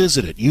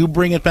revisit it. You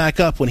bring it back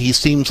up when he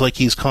seems like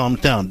he's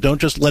calmed down.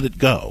 Don't just let it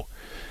go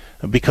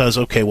because,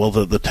 okay, well,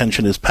 the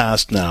tension is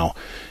past now.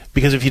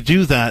 Because if you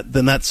do that,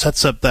 then that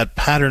sets up that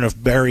pattern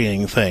of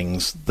burying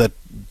things that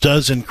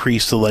does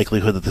increase the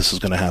likelihood that this is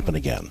going to happen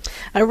again.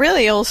 I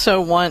really also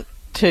want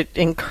to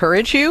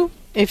encourage you,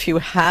 if you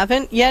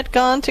haven't yet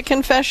gone to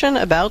confession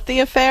about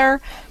the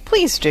affair,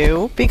 please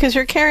do, because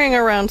you're carrying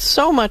around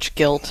so much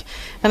guilt.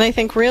 And I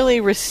think really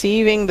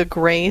receiving the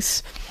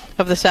grace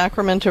of the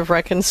sacrament of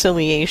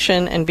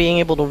reconciliation and being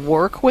able to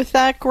work with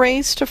that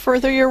grace to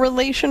further your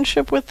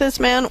relationship with this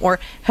man or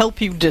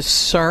help you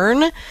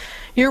discern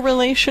your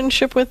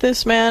relationship with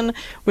this man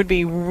would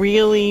be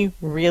really,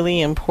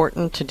 really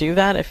important to do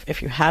that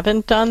if you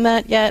haven't done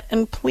that yet.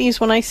 And please,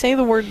 when I say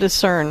the word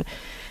discern,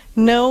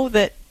 know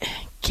that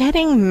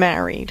getting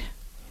married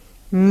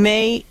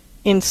may,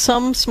 in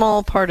some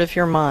small part of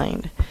your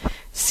mind,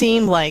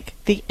 seem like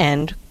the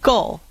end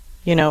goal.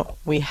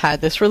 We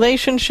had this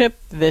relationship,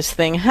 this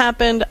thing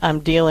happened,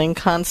 I'm dealing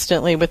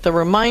constantly with the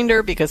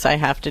reminder because I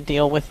have to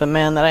deal with the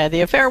man that I had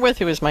the affair with,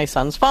 who is my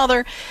son's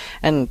father,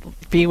 and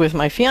be with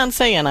my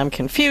fiancé, and I'm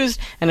confused,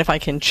 and if I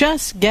can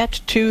just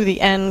get to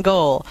the end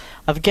goal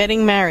of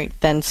getting married,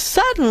 then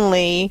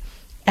suddenly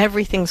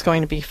everything's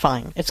going to be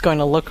fine. It's going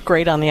to look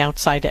great on the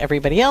outside to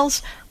everybody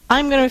else.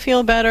 I'm going to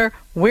feel better,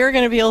 we're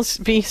going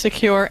to be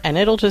secure, and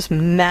it'll just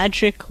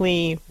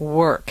magically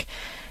work.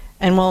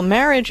 And while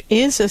marriage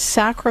is a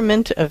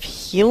sacrament of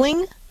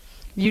healing,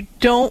 you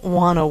don't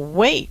want to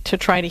wait to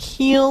try to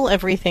heal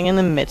everything in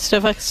the midst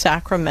of a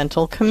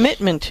sacramental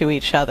commitment to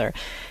each other.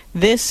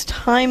 This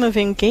time of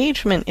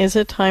engagement is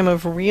a time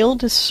of real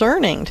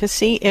discerning to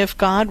see if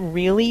God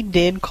really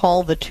did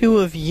call the two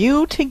of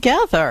you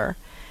together,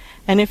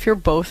 and if you're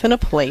both in a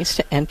place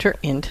to enter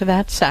into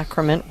that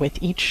sacrament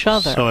with each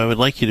other. So I would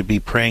like you to be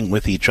praying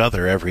with each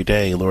other every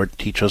day. Lord,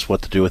 teach us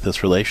what to do with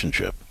this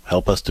relationship.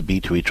 Help us to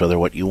be to each other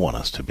what you want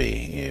us to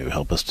be. You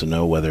help us to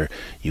know whether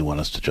you want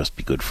us to just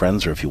be good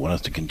friends or if you want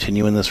us to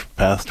continue in this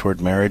path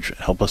toward marriage.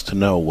 Help us to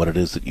know what it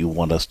is that you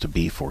want us to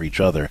be for each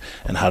other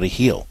and how to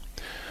heal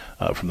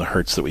from the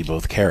hurts that we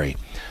both carry.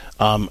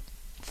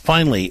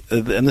 Finally,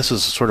 and this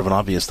is sort of an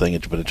obvious thing,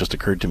 but it just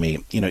occurred to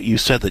me, you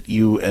said that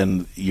you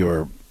and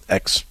your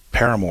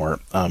ex-paramour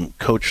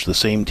coach the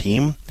same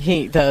team?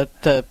 The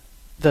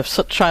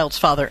child's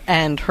father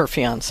and her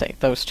fiancé,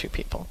 those two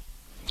people.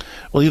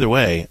 Well, either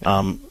way,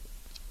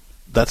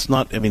 that's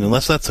not,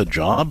 unless that's a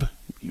job,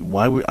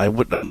 I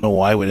wouldn't know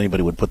why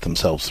anybody would put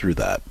themselves through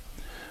that.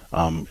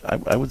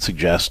 I would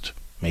suggest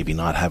maybe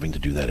not having to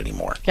do that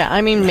anymore. Yeah,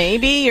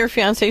 maybe your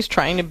fiancé's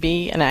trying to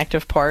be an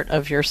active part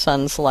of your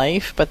son's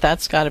life, but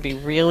that's got to be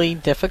really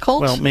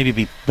difficult. Well, maybe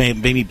be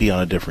on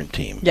a different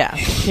team. Yeah,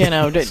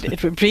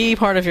 it would be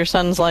part of your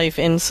son's life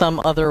in some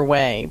other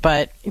way,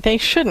 but they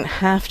shouldn't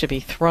have to be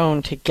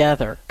thrown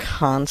together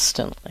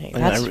constantly.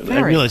 That's I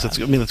realize that's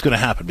going to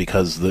happen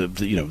because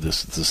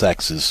this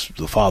ex is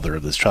the father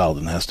of this child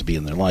and has to be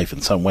in their life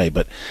in some way,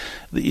 but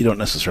you don't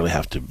necessarily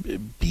have to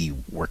be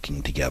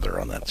working together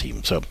on that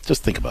team. So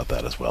just think about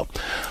that as well.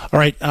 All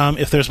right,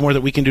 if there's more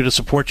that we can do to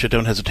support you,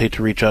 don't hesitate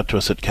to reach out to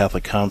us at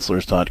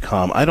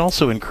CatholicCounselors.com. I'd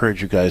also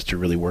encourage you guys to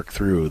really work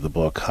through the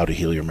book, How to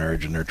Heal Your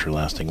Marriage and Nurture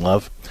Lasting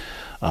Love.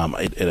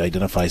 It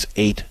identifies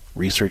 8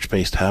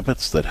 research-based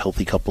habits that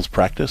healthy couples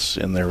practice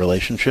in their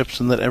relationships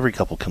and that every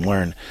couple can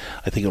learn.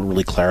 I think it'll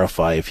really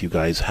clarify if you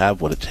guys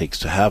have what it takes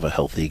to have a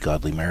healthy,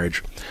 godly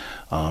marriage.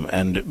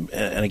 And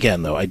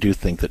again, though, I do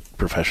think that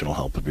professional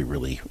help would be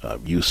really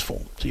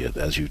useful to you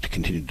as you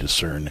continue to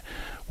discern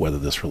whether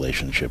this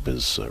relationship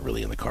is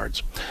really in the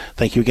cards.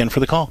 Thank you again for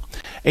the call.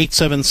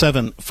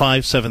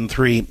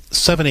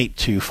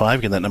 877-573-7825.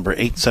 Again, that number,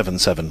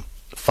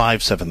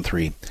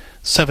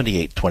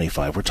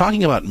 877-573-7825. We're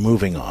talking about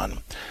moving on.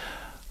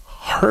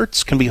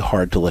 Hurts can be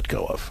hard to let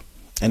go of.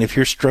 And if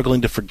you're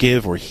struggling to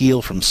forgive or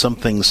heal from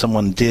something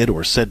someone did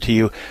or said to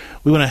you,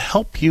 we want to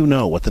help you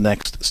know what the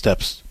next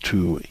steps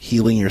to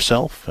healing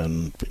yourself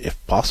and, if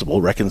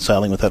possible,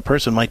 reconciling with that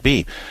person might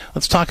be.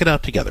 Let's talk it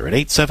out together at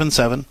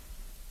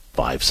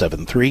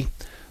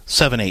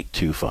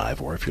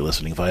 877-573-7825. Or if you're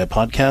listening via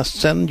podcast,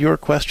 send your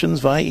questions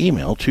via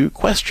email to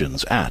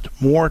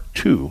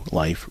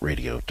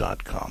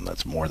questions@more2liferadio.com.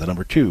 That's more the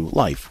number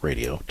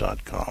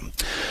 2liferadio.com.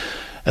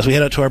 As we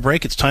head out to our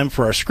break, it's time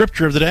for our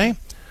scripture of the day,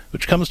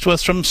 which comes to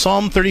us from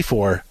Psalm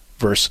 34,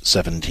 verse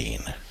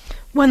 17.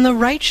 When the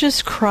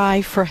righteous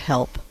cry for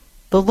help,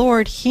 the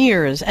Lord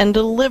hears and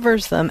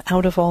delivers them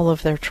out of all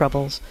of their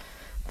troubles.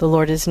 The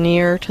Lord is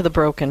near to the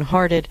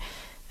brokenhearted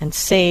and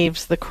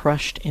saves the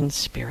crushed in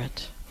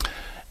spirit.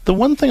 The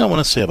one thing I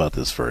want to say about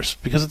this verse,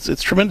 because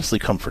it's tremendously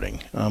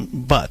comforting,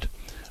 but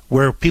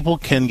where people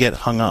can get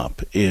hung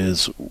up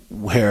is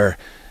where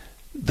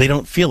they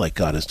don't feel like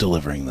God is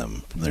delivering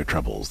them from their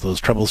troubles. Those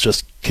troubles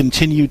just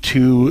continue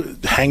to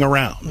hang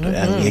around,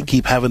 and we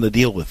keep having to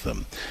deal with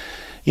them.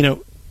 You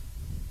know,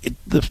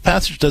 the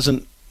passage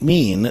doesn't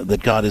mean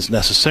that God is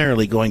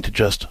necessarily going to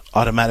just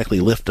automatically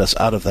lift us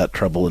out of that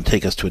trouble and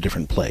take us to a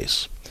different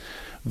place.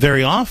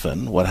 Very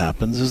often what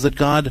happens is that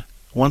God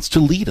wants to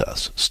lead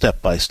us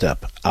step by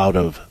step out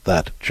of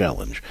that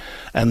challenge.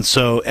 And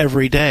so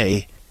every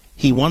day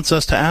he wants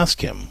us to ask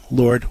him,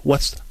 Lord,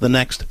 what's the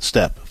next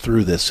step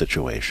through this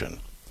situation?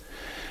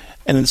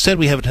 And instead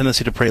we have a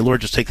tendency to pray, Lord,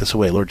 just take this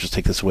away, Lord, just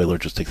take this away,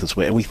 Lord, just take this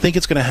away. And we think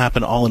it's going to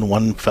happen all in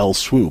one fell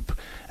swoop,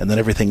 and then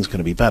everything's going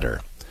to be better.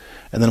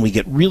 And then we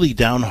get really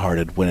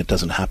downhearted when it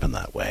doesn't happen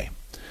that way.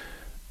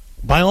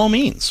 By all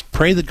means,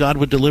 pray that God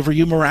would deliver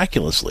you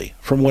miraculously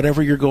from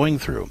whatever you're going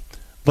through.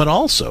 But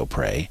also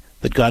pray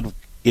that God,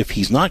 if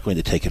he's not going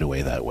to take it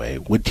away that way,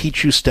 would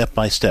teach you step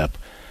by step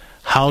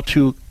how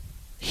to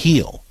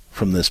heal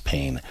from this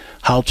pain,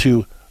 how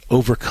to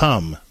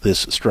overcome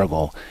this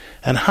struggle,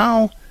 and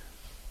how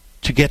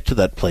to get to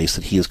that place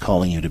that he is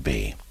calling you to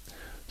be,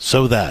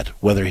 so that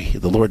whether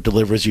the Lord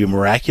delivers you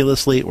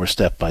miraculously or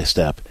step by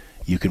step,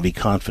 you can be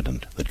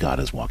confident that God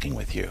is walking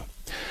with you.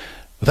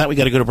 With that, we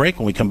got to go to break.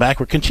 When we come back,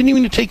 we're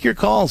continuing to take your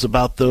calls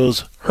about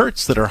those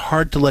hurts that are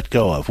hard to let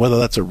go of, whether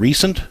that's a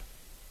recent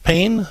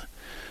pain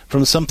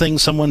from something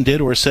someone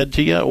did or said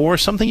to you, or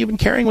something you've been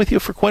carrying with you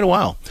for quite a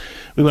while.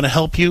 We want to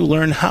help you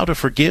learn how to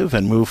forgive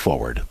and move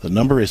forward. The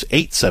number is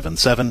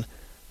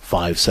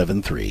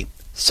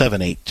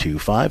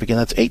 877-573-7825. Again,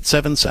 that's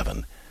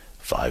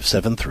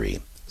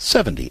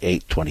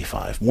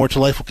 877-573-7825. More to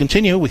Life will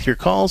continue with your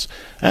calls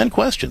and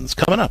questions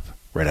coming up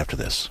right after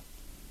this.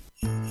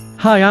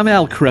 Hi, I'm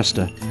Al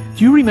Cresta.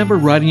 Do you remember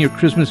writing your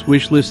Christmas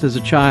wish list as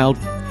a child?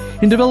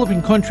 In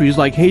developing countries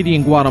like Haiti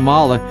and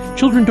Guatemala,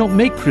 children don't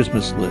make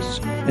Christmas lists,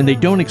 and they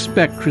don't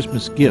expect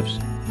Christmas gifts.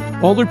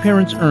 All their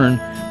parents earn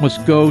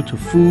must go to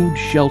food,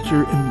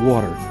 shelter, and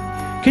water.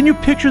 Can you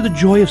picture the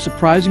joy of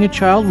surprising a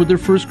child with their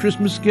first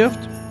Christmas gift?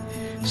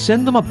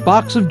 Send them a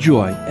box of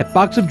joy at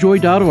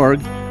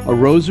boxofjoy.org. A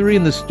rosary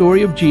and the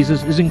story of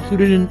Jesus is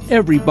included in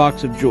every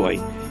box of joy.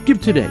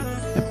 Give today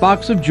at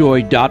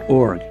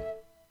boxofjoy.org.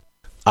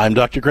 I'm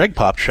Dr. Greg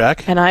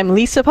Popcak. And I'm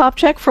Lisa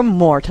Popcak from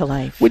More to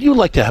Life. Would you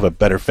like to have a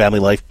better family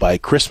life by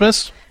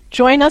Christmas?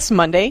 Join us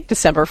Monday,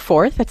 December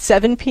 4th at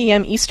 7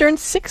 p.m. Eastern,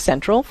 6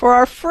 Central for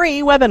our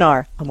free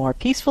webinar, A More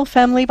Peaceful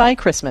Family by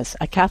Christmas,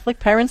 a Catholic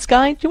Parent's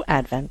Guide to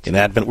Advent. In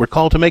Advent, we're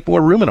called to make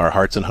more room in our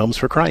hearts and homes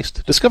for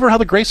Christ. Discover how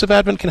the grace of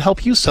Advent can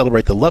help you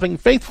celebrate the loving,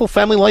 faithful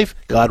family life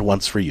God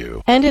wants for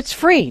you. And it's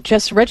free.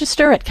 Just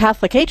register at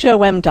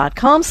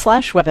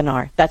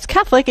CatholicHOM.com/webinar. That's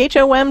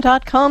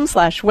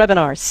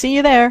CatholicHOM.com/webinar. See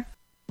you there.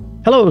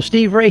 Hello,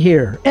 Steve Ray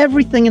here.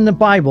 Everything in the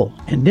Bible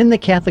and in the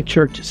Catholic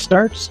Church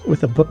starts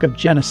with the book of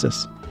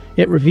Genesis.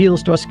 It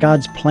reveals to us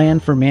God's plan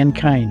for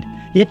mankind.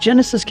 Yet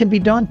Genesis can be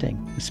daunting,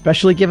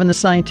 especially given the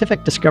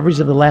scientific discoveries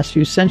of the last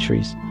few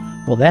centuries.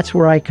 Well, that's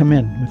where I come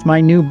in with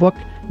my new book,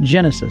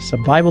 Genesis, a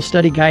Bible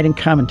study guide and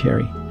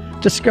commentary.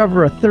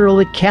 Discover a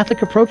thoroughly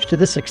Catholic approach to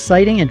this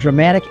exciting and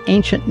dramatic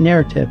ancient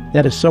narrative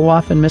that is so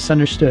often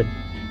misunderstood.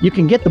 You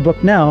can get the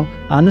book now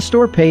on the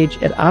store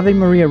page at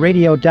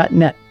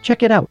AveMariaRadio.net.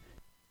 Check it out.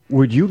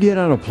 Would you get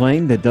on a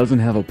plane that doesn't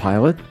have a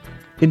pilot?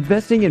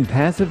 Investing in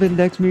passive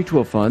index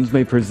mutual funds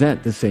may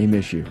present the same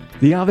issue.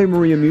 The Ave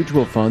Maria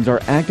mutual funds are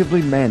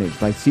actively managed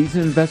by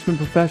seasoned investment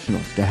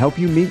professionals to help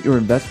you meet your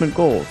investment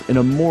goals in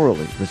a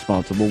morally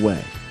responsible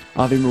way.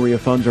 Ave Maria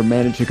funds are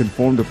managed to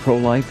conform to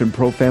pro-life and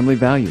pro-family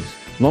values.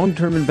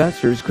 Long-term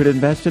investors could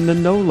invest in the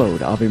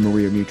no-load Ave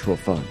Maria mutual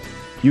funds.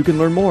 You can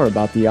learn more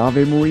about the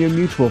Ave Maria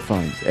mutual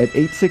funds at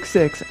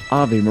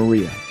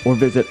 866-AVE-MARIA or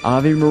visit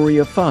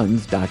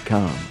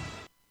AveMariaFunds.com.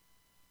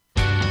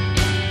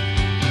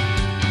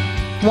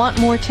 Want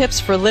more tips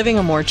for living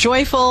a more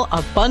joyful,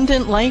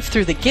 abundant life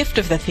through the gift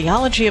of the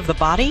theology of the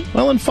body?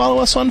 Well, and follow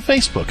us on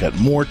Facebook at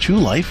More to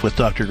Life with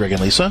Dr. Greg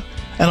and Lisa,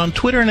 and on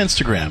Twitter and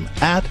Instagram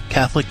at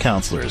Catholic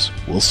Counselors.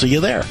 We'll see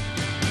you there.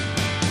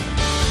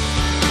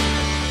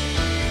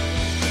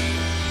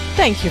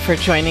 Thank you for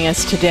joining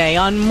us today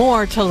on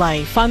More to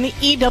Life on the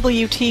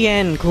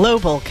EWTN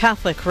Global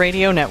Catholic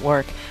Radio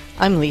Network.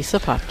 I'm Lisa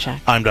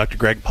Popcak. I'm Dr.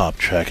 Greg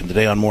Popcak, and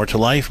today on More to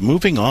Life,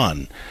 moving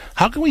on.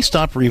 How can we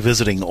stop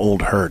revisiting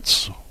old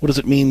hurts? What does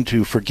it mean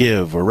to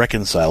forgive or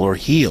reconcile or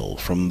heal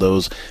from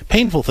those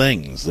painful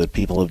things that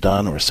people have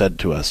done or said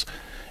to us,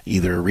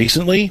 either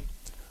recently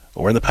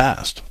or in the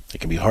past?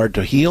 It can be hard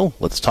to heal.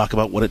 Let's talk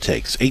about what it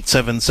takes.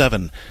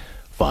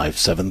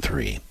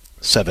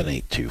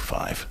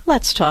 877-573-7825.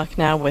 Let's talk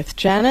now with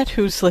Janet,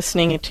 who's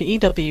listening to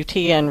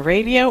EWTN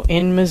Radio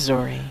in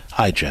Missouri.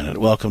 Hi, Janet.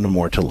 Welcome to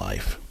More to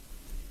Life.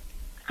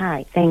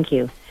 Hi, thank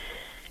you.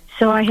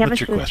 So I have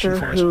What's a your sister question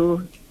for us?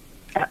 who...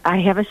 I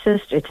have a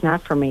sister. It's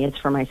not for me. It's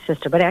for my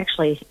sister, but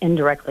actually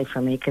indirectly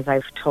for me because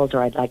I've told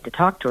her I'd like to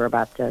talk to her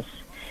about this.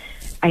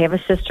 I have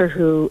a sister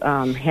who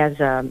has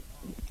a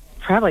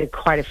probably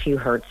quite a few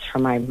hurts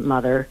from my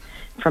mother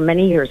from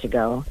many years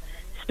ago,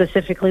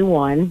 specifically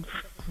one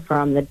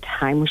from the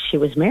time she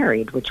was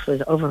married, which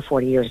was over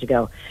 40 years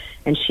ago.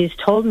 And she's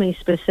told me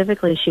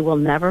specifically she will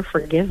never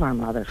forgive our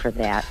mother for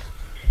that.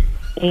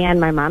 And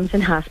my mom's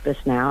in hospice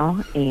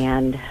now,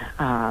 and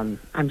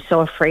I'm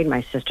so afraid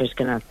my sister's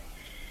going to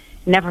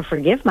never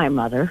forgive my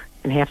mother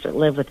and have to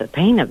live with the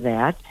pain of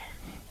that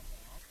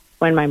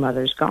when my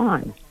mother's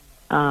gone.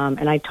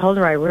 And I told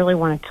her I really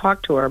want to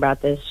talk to her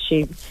about this.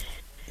 She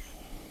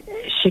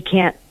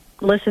can't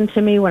listen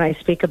to me when I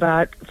speak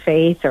about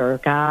faith or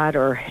God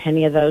or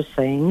any of those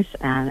things.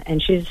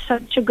 And she's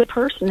such a good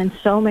person in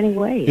so many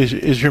ways.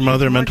 Is your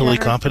mother mentally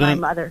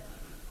competent? My mother.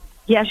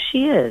 Yes,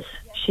 she is.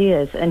 She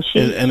is. And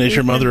is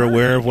your mother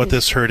aware of what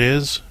this hurt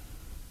is?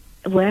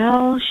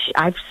 Well,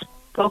 I've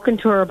spoken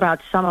to her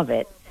about some of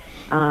it.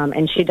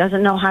 And she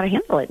doesn't know how to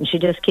handle it. And she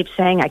just keeps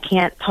saying, I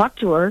can't talk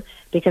to her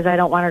because I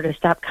don't want her to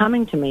stop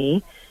coming to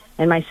me.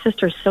 And my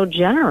sister's so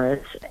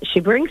generous. She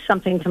brings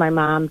something to my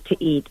mom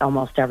to eat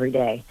almost every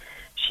day.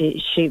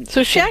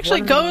 So she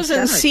actually goes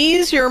and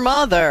sees your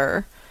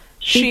mother.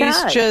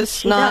 She's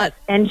just not,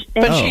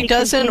 but she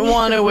doesn't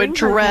want to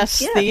address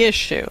the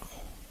issue.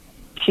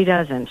 She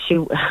doesn't.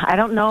 I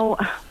don't know.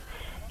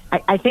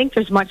 I think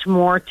there's much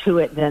more to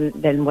it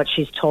than what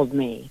she's told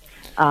me.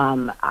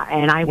 That's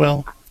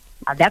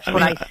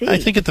what I see. I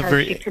think at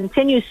the she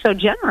continues so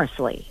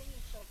generously.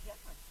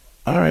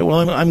 All right.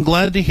 Well, I'm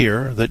glad to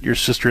hear that your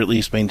sister at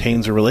least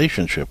maintains a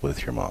relationship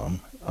with your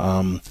mom,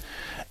 and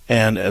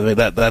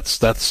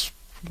that's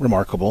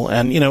remarkable.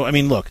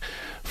 And look,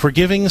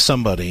 forgiving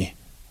somebody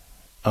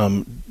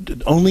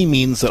only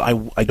means that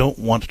I don't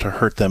want to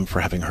hurt them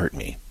for having hurt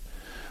me.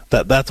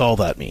 That's all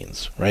that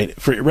means, right?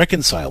 For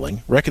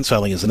reconciling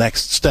is the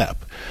next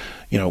step.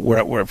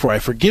 Where I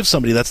forgive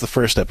somebody, that's the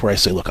first step where I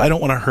say, look, I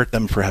don't want to hurt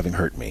them for having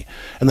hurt me.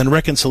 And then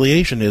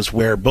reconciliation is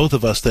where both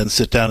of us then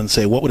sit down and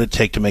say, what would it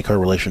take to make our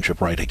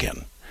relationship right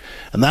again?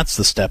 And that's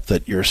the step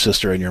that your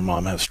sister and your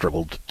mom have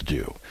struggled to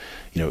do.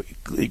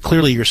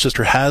 Clearly your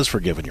sister has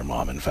forgiven your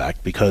mom, in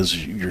fact, because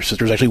your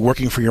sister is actually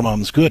working for your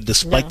mom's good,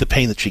 despite the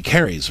pain that she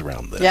carries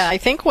around this. Yeah, I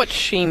think what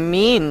she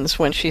means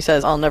when she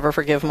says, I'll never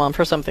forgive Mom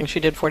for something she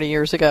did 40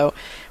 years ago,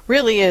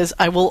 really is,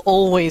 I will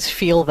always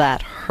feel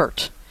that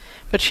hurt.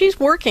 But she's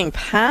working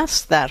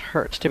past that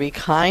hurt to be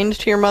kind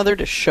to your mother,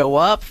 to show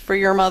up for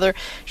your mother.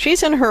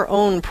 She's in her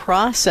own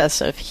process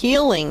of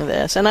healing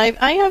this. And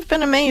I have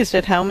been amazed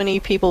at how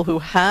many people who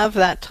have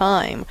that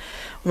time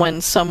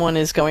when someone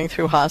is going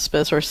through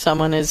hospice or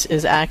someone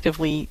is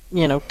actively,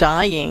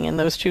 dying in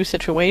those two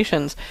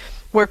situations,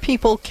 where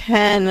people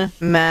can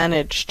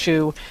manage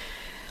to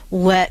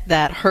let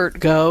that hurt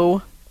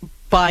go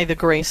by the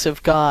grace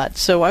of God.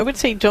 So I would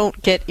say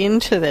don't get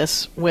into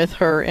this with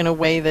her in a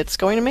way that's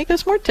going to make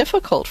this more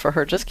difficult for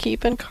her. Just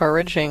keep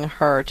encouraging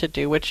her to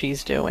do what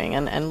she's doing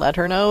and let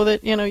her know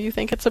that, you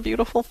think it's a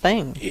beautiful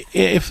thing.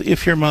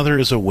 If your mother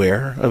is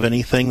aware of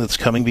anything that's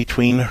coming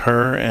between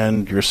her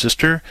and your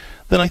sister,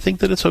 then I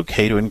think that it's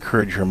okay to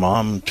encourage your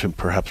mom to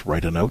perhaps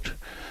write a note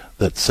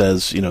that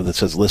says,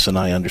 listen,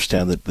 I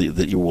understand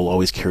that you will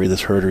always carry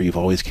this hurt, or you've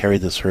always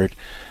carried this hurt,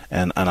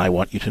 and I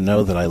want you to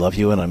know that I love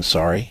you and I'm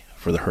sorry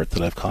for the hurt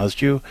that I've caused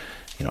you.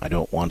 I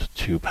don't want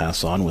to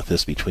pass on with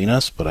this between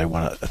us, but I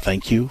want to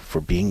thank you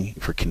for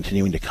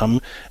continuing to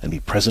come and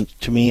be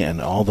present to me,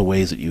 and all the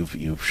ways that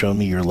you've shown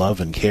me your love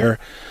and care.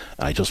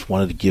 I just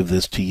wanted to give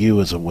this to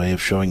you as a way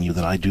of showing you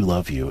that I do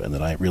love you and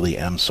that I really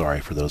am sorry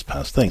for those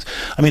past things.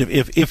 I mean,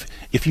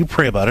 if you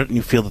pray about it and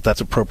you feel that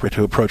that's appropriate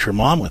to approach your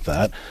mom with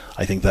that,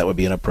 I think that would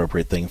be an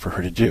appropriate thing for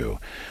her to do.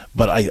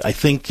 But I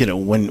think,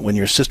 when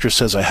your sister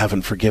says I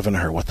haven't forgiven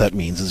her, what that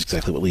means is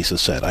exactly what Lisa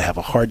said. I have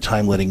a hard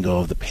time letting go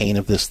of the pain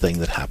of this thing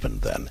that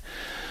happened then.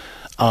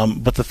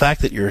 But the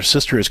fact that your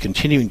sister is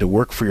continuing to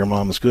work for your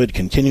mom's good,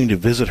 continuing to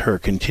visit her,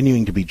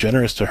 continuing to be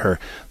generous to her,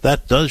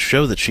 that does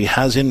show that she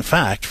has, in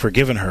fact,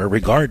 forgiven her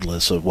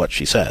regardless of what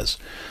she says.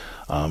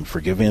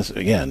 Forgiveness,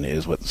 again,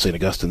 is what St.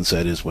 Augustine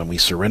said, is when we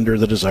surrender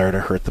the desire to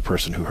hurt the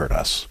person who hurt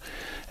us.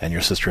 And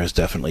your sister has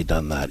definitely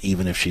done that,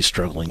 even if she's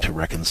struggling to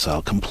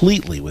reconcile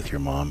completely with your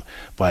mom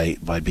by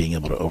being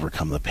able to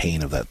overcome the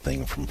pain of that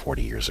thing from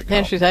 40 years ago.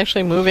 Yeah, she's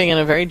actually moving in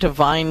a very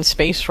divine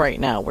space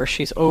right now, where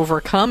she's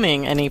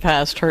overcoming any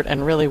past hurt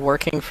and really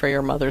working for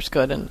your mother's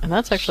good, and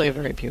that's actually a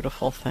very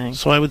beautiful thing.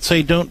 So I would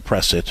say don't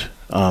press it.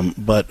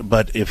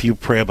 But if you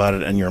pray about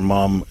it and your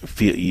mom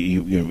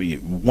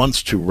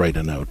wants to write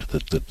a note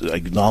that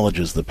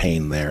acknowledges the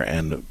pain there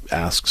and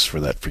asks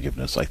for that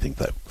forgiveness, I think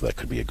that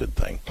could be a good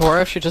thing.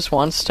 Or if she just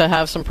wants to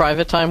have some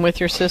private time with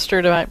your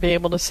sister, to be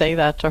able to say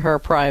that to her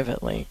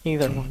privately.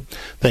 Either one.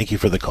 Thank you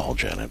for the call,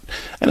 Janet.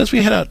 And as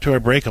we head out to our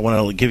break, I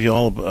want to give you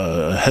all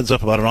a heads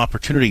up about an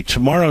opportunity.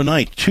 Tomorrow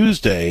night,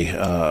 Tuesday,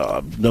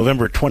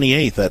 November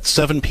 28th at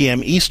 7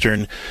 p.m.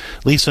 Eastern,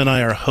 Lisa and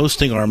I are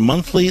hosting our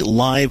monthly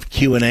live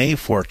Q&A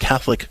for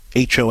Catholic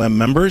HOM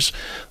members.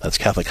 That's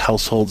Catholic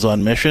Households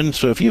on Mission.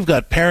 So if you've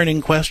got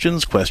parenting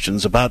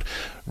questions about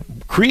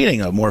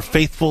creating a more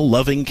faithful,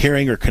 loving,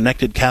 caring, or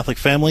connected Catholic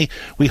family.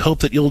 We hope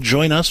that you'll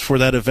join us for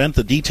that event.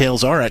 The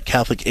details are at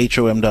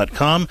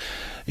CatholicHOM.com.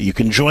 You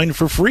can join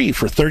for free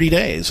for 30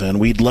 days, and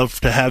we'd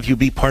love to have you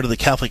be part of the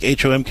Catholic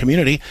HOM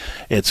community.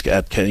 You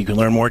can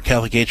learn more at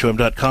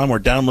CatholicHOM.com or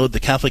download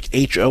the Catholic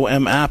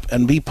HOM app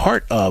and be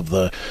part of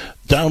the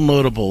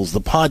downloadables,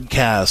 the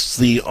podcasts,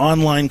 the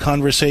online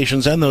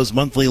conversations, and those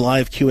monthly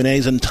live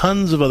Q&As, and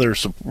tons of other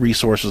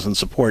resources and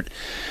support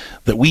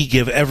that we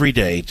give every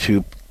day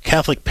to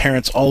Catholic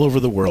parents all over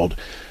the world,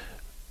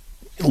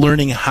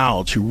 learning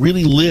how to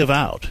really live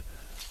out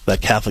that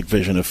Catholic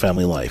vision of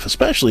family life.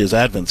 Especially as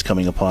Advent's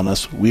coming upon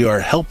us, we are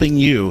helping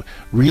you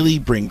really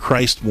bring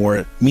Christ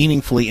more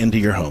meaningfully into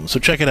your home. So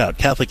check it out,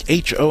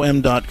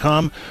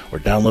 CatholicHOM.com, or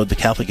download the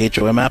Catholic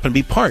HOM app and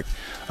be part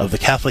of the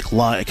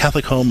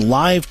Catholic Home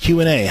Live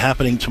Q&A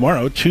happening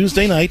tomorrow,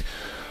 Tuesday night,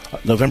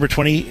 November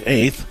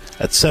 28th,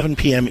 at 7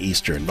 p.m.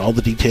 Eastern. All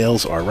the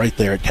details are right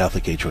there at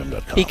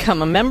CatholicHOM.com.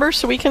 Become a member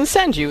so we can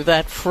send you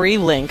that free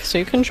link so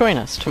you can join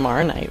us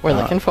tomorrow night. We're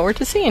looking forward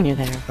to seeing you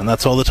there. And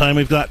that's all the time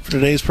we've got for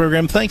today's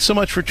program. Thanks so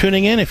much for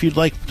tuning in. If you'd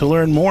like to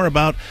learn more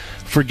about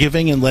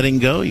forgiving and letting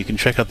go, you can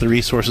check out the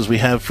resources we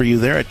have for you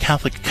there at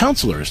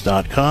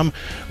CatholicCounselors.com,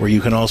 where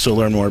you can also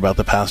learn more about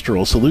the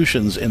Pastoral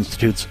Solutions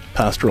Institute's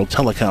pastoral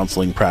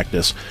telecounseling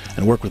practice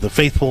and work with a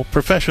faithful,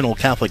 professional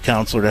Catholic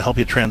counselor to help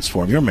you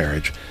transform your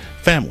marriage,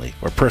 family,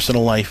 or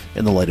personal life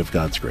in the light of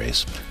God's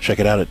grace. Check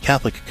it out at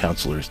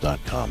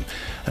CatholicCounselors.com,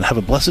 and have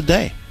a blessed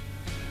day.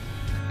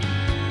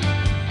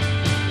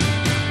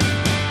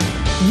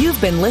 You've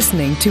been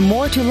listening to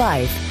More to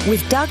Life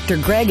with Dr.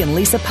 Greg and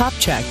Lisa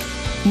Popcak.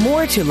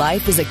 More to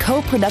Life is a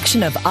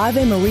co-production of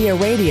Ave Maria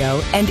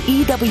Radio and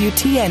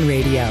EWTN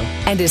Radio,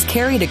 and is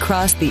carried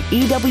across the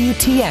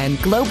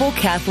EWTN Global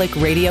Catholic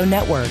Radio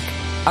Network.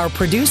 Our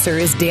producer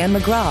is Dan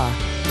McGraw.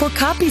 For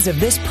copies of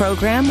this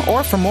program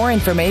or for more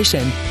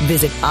information,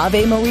 visit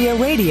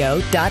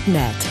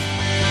AveMariaRadio.net.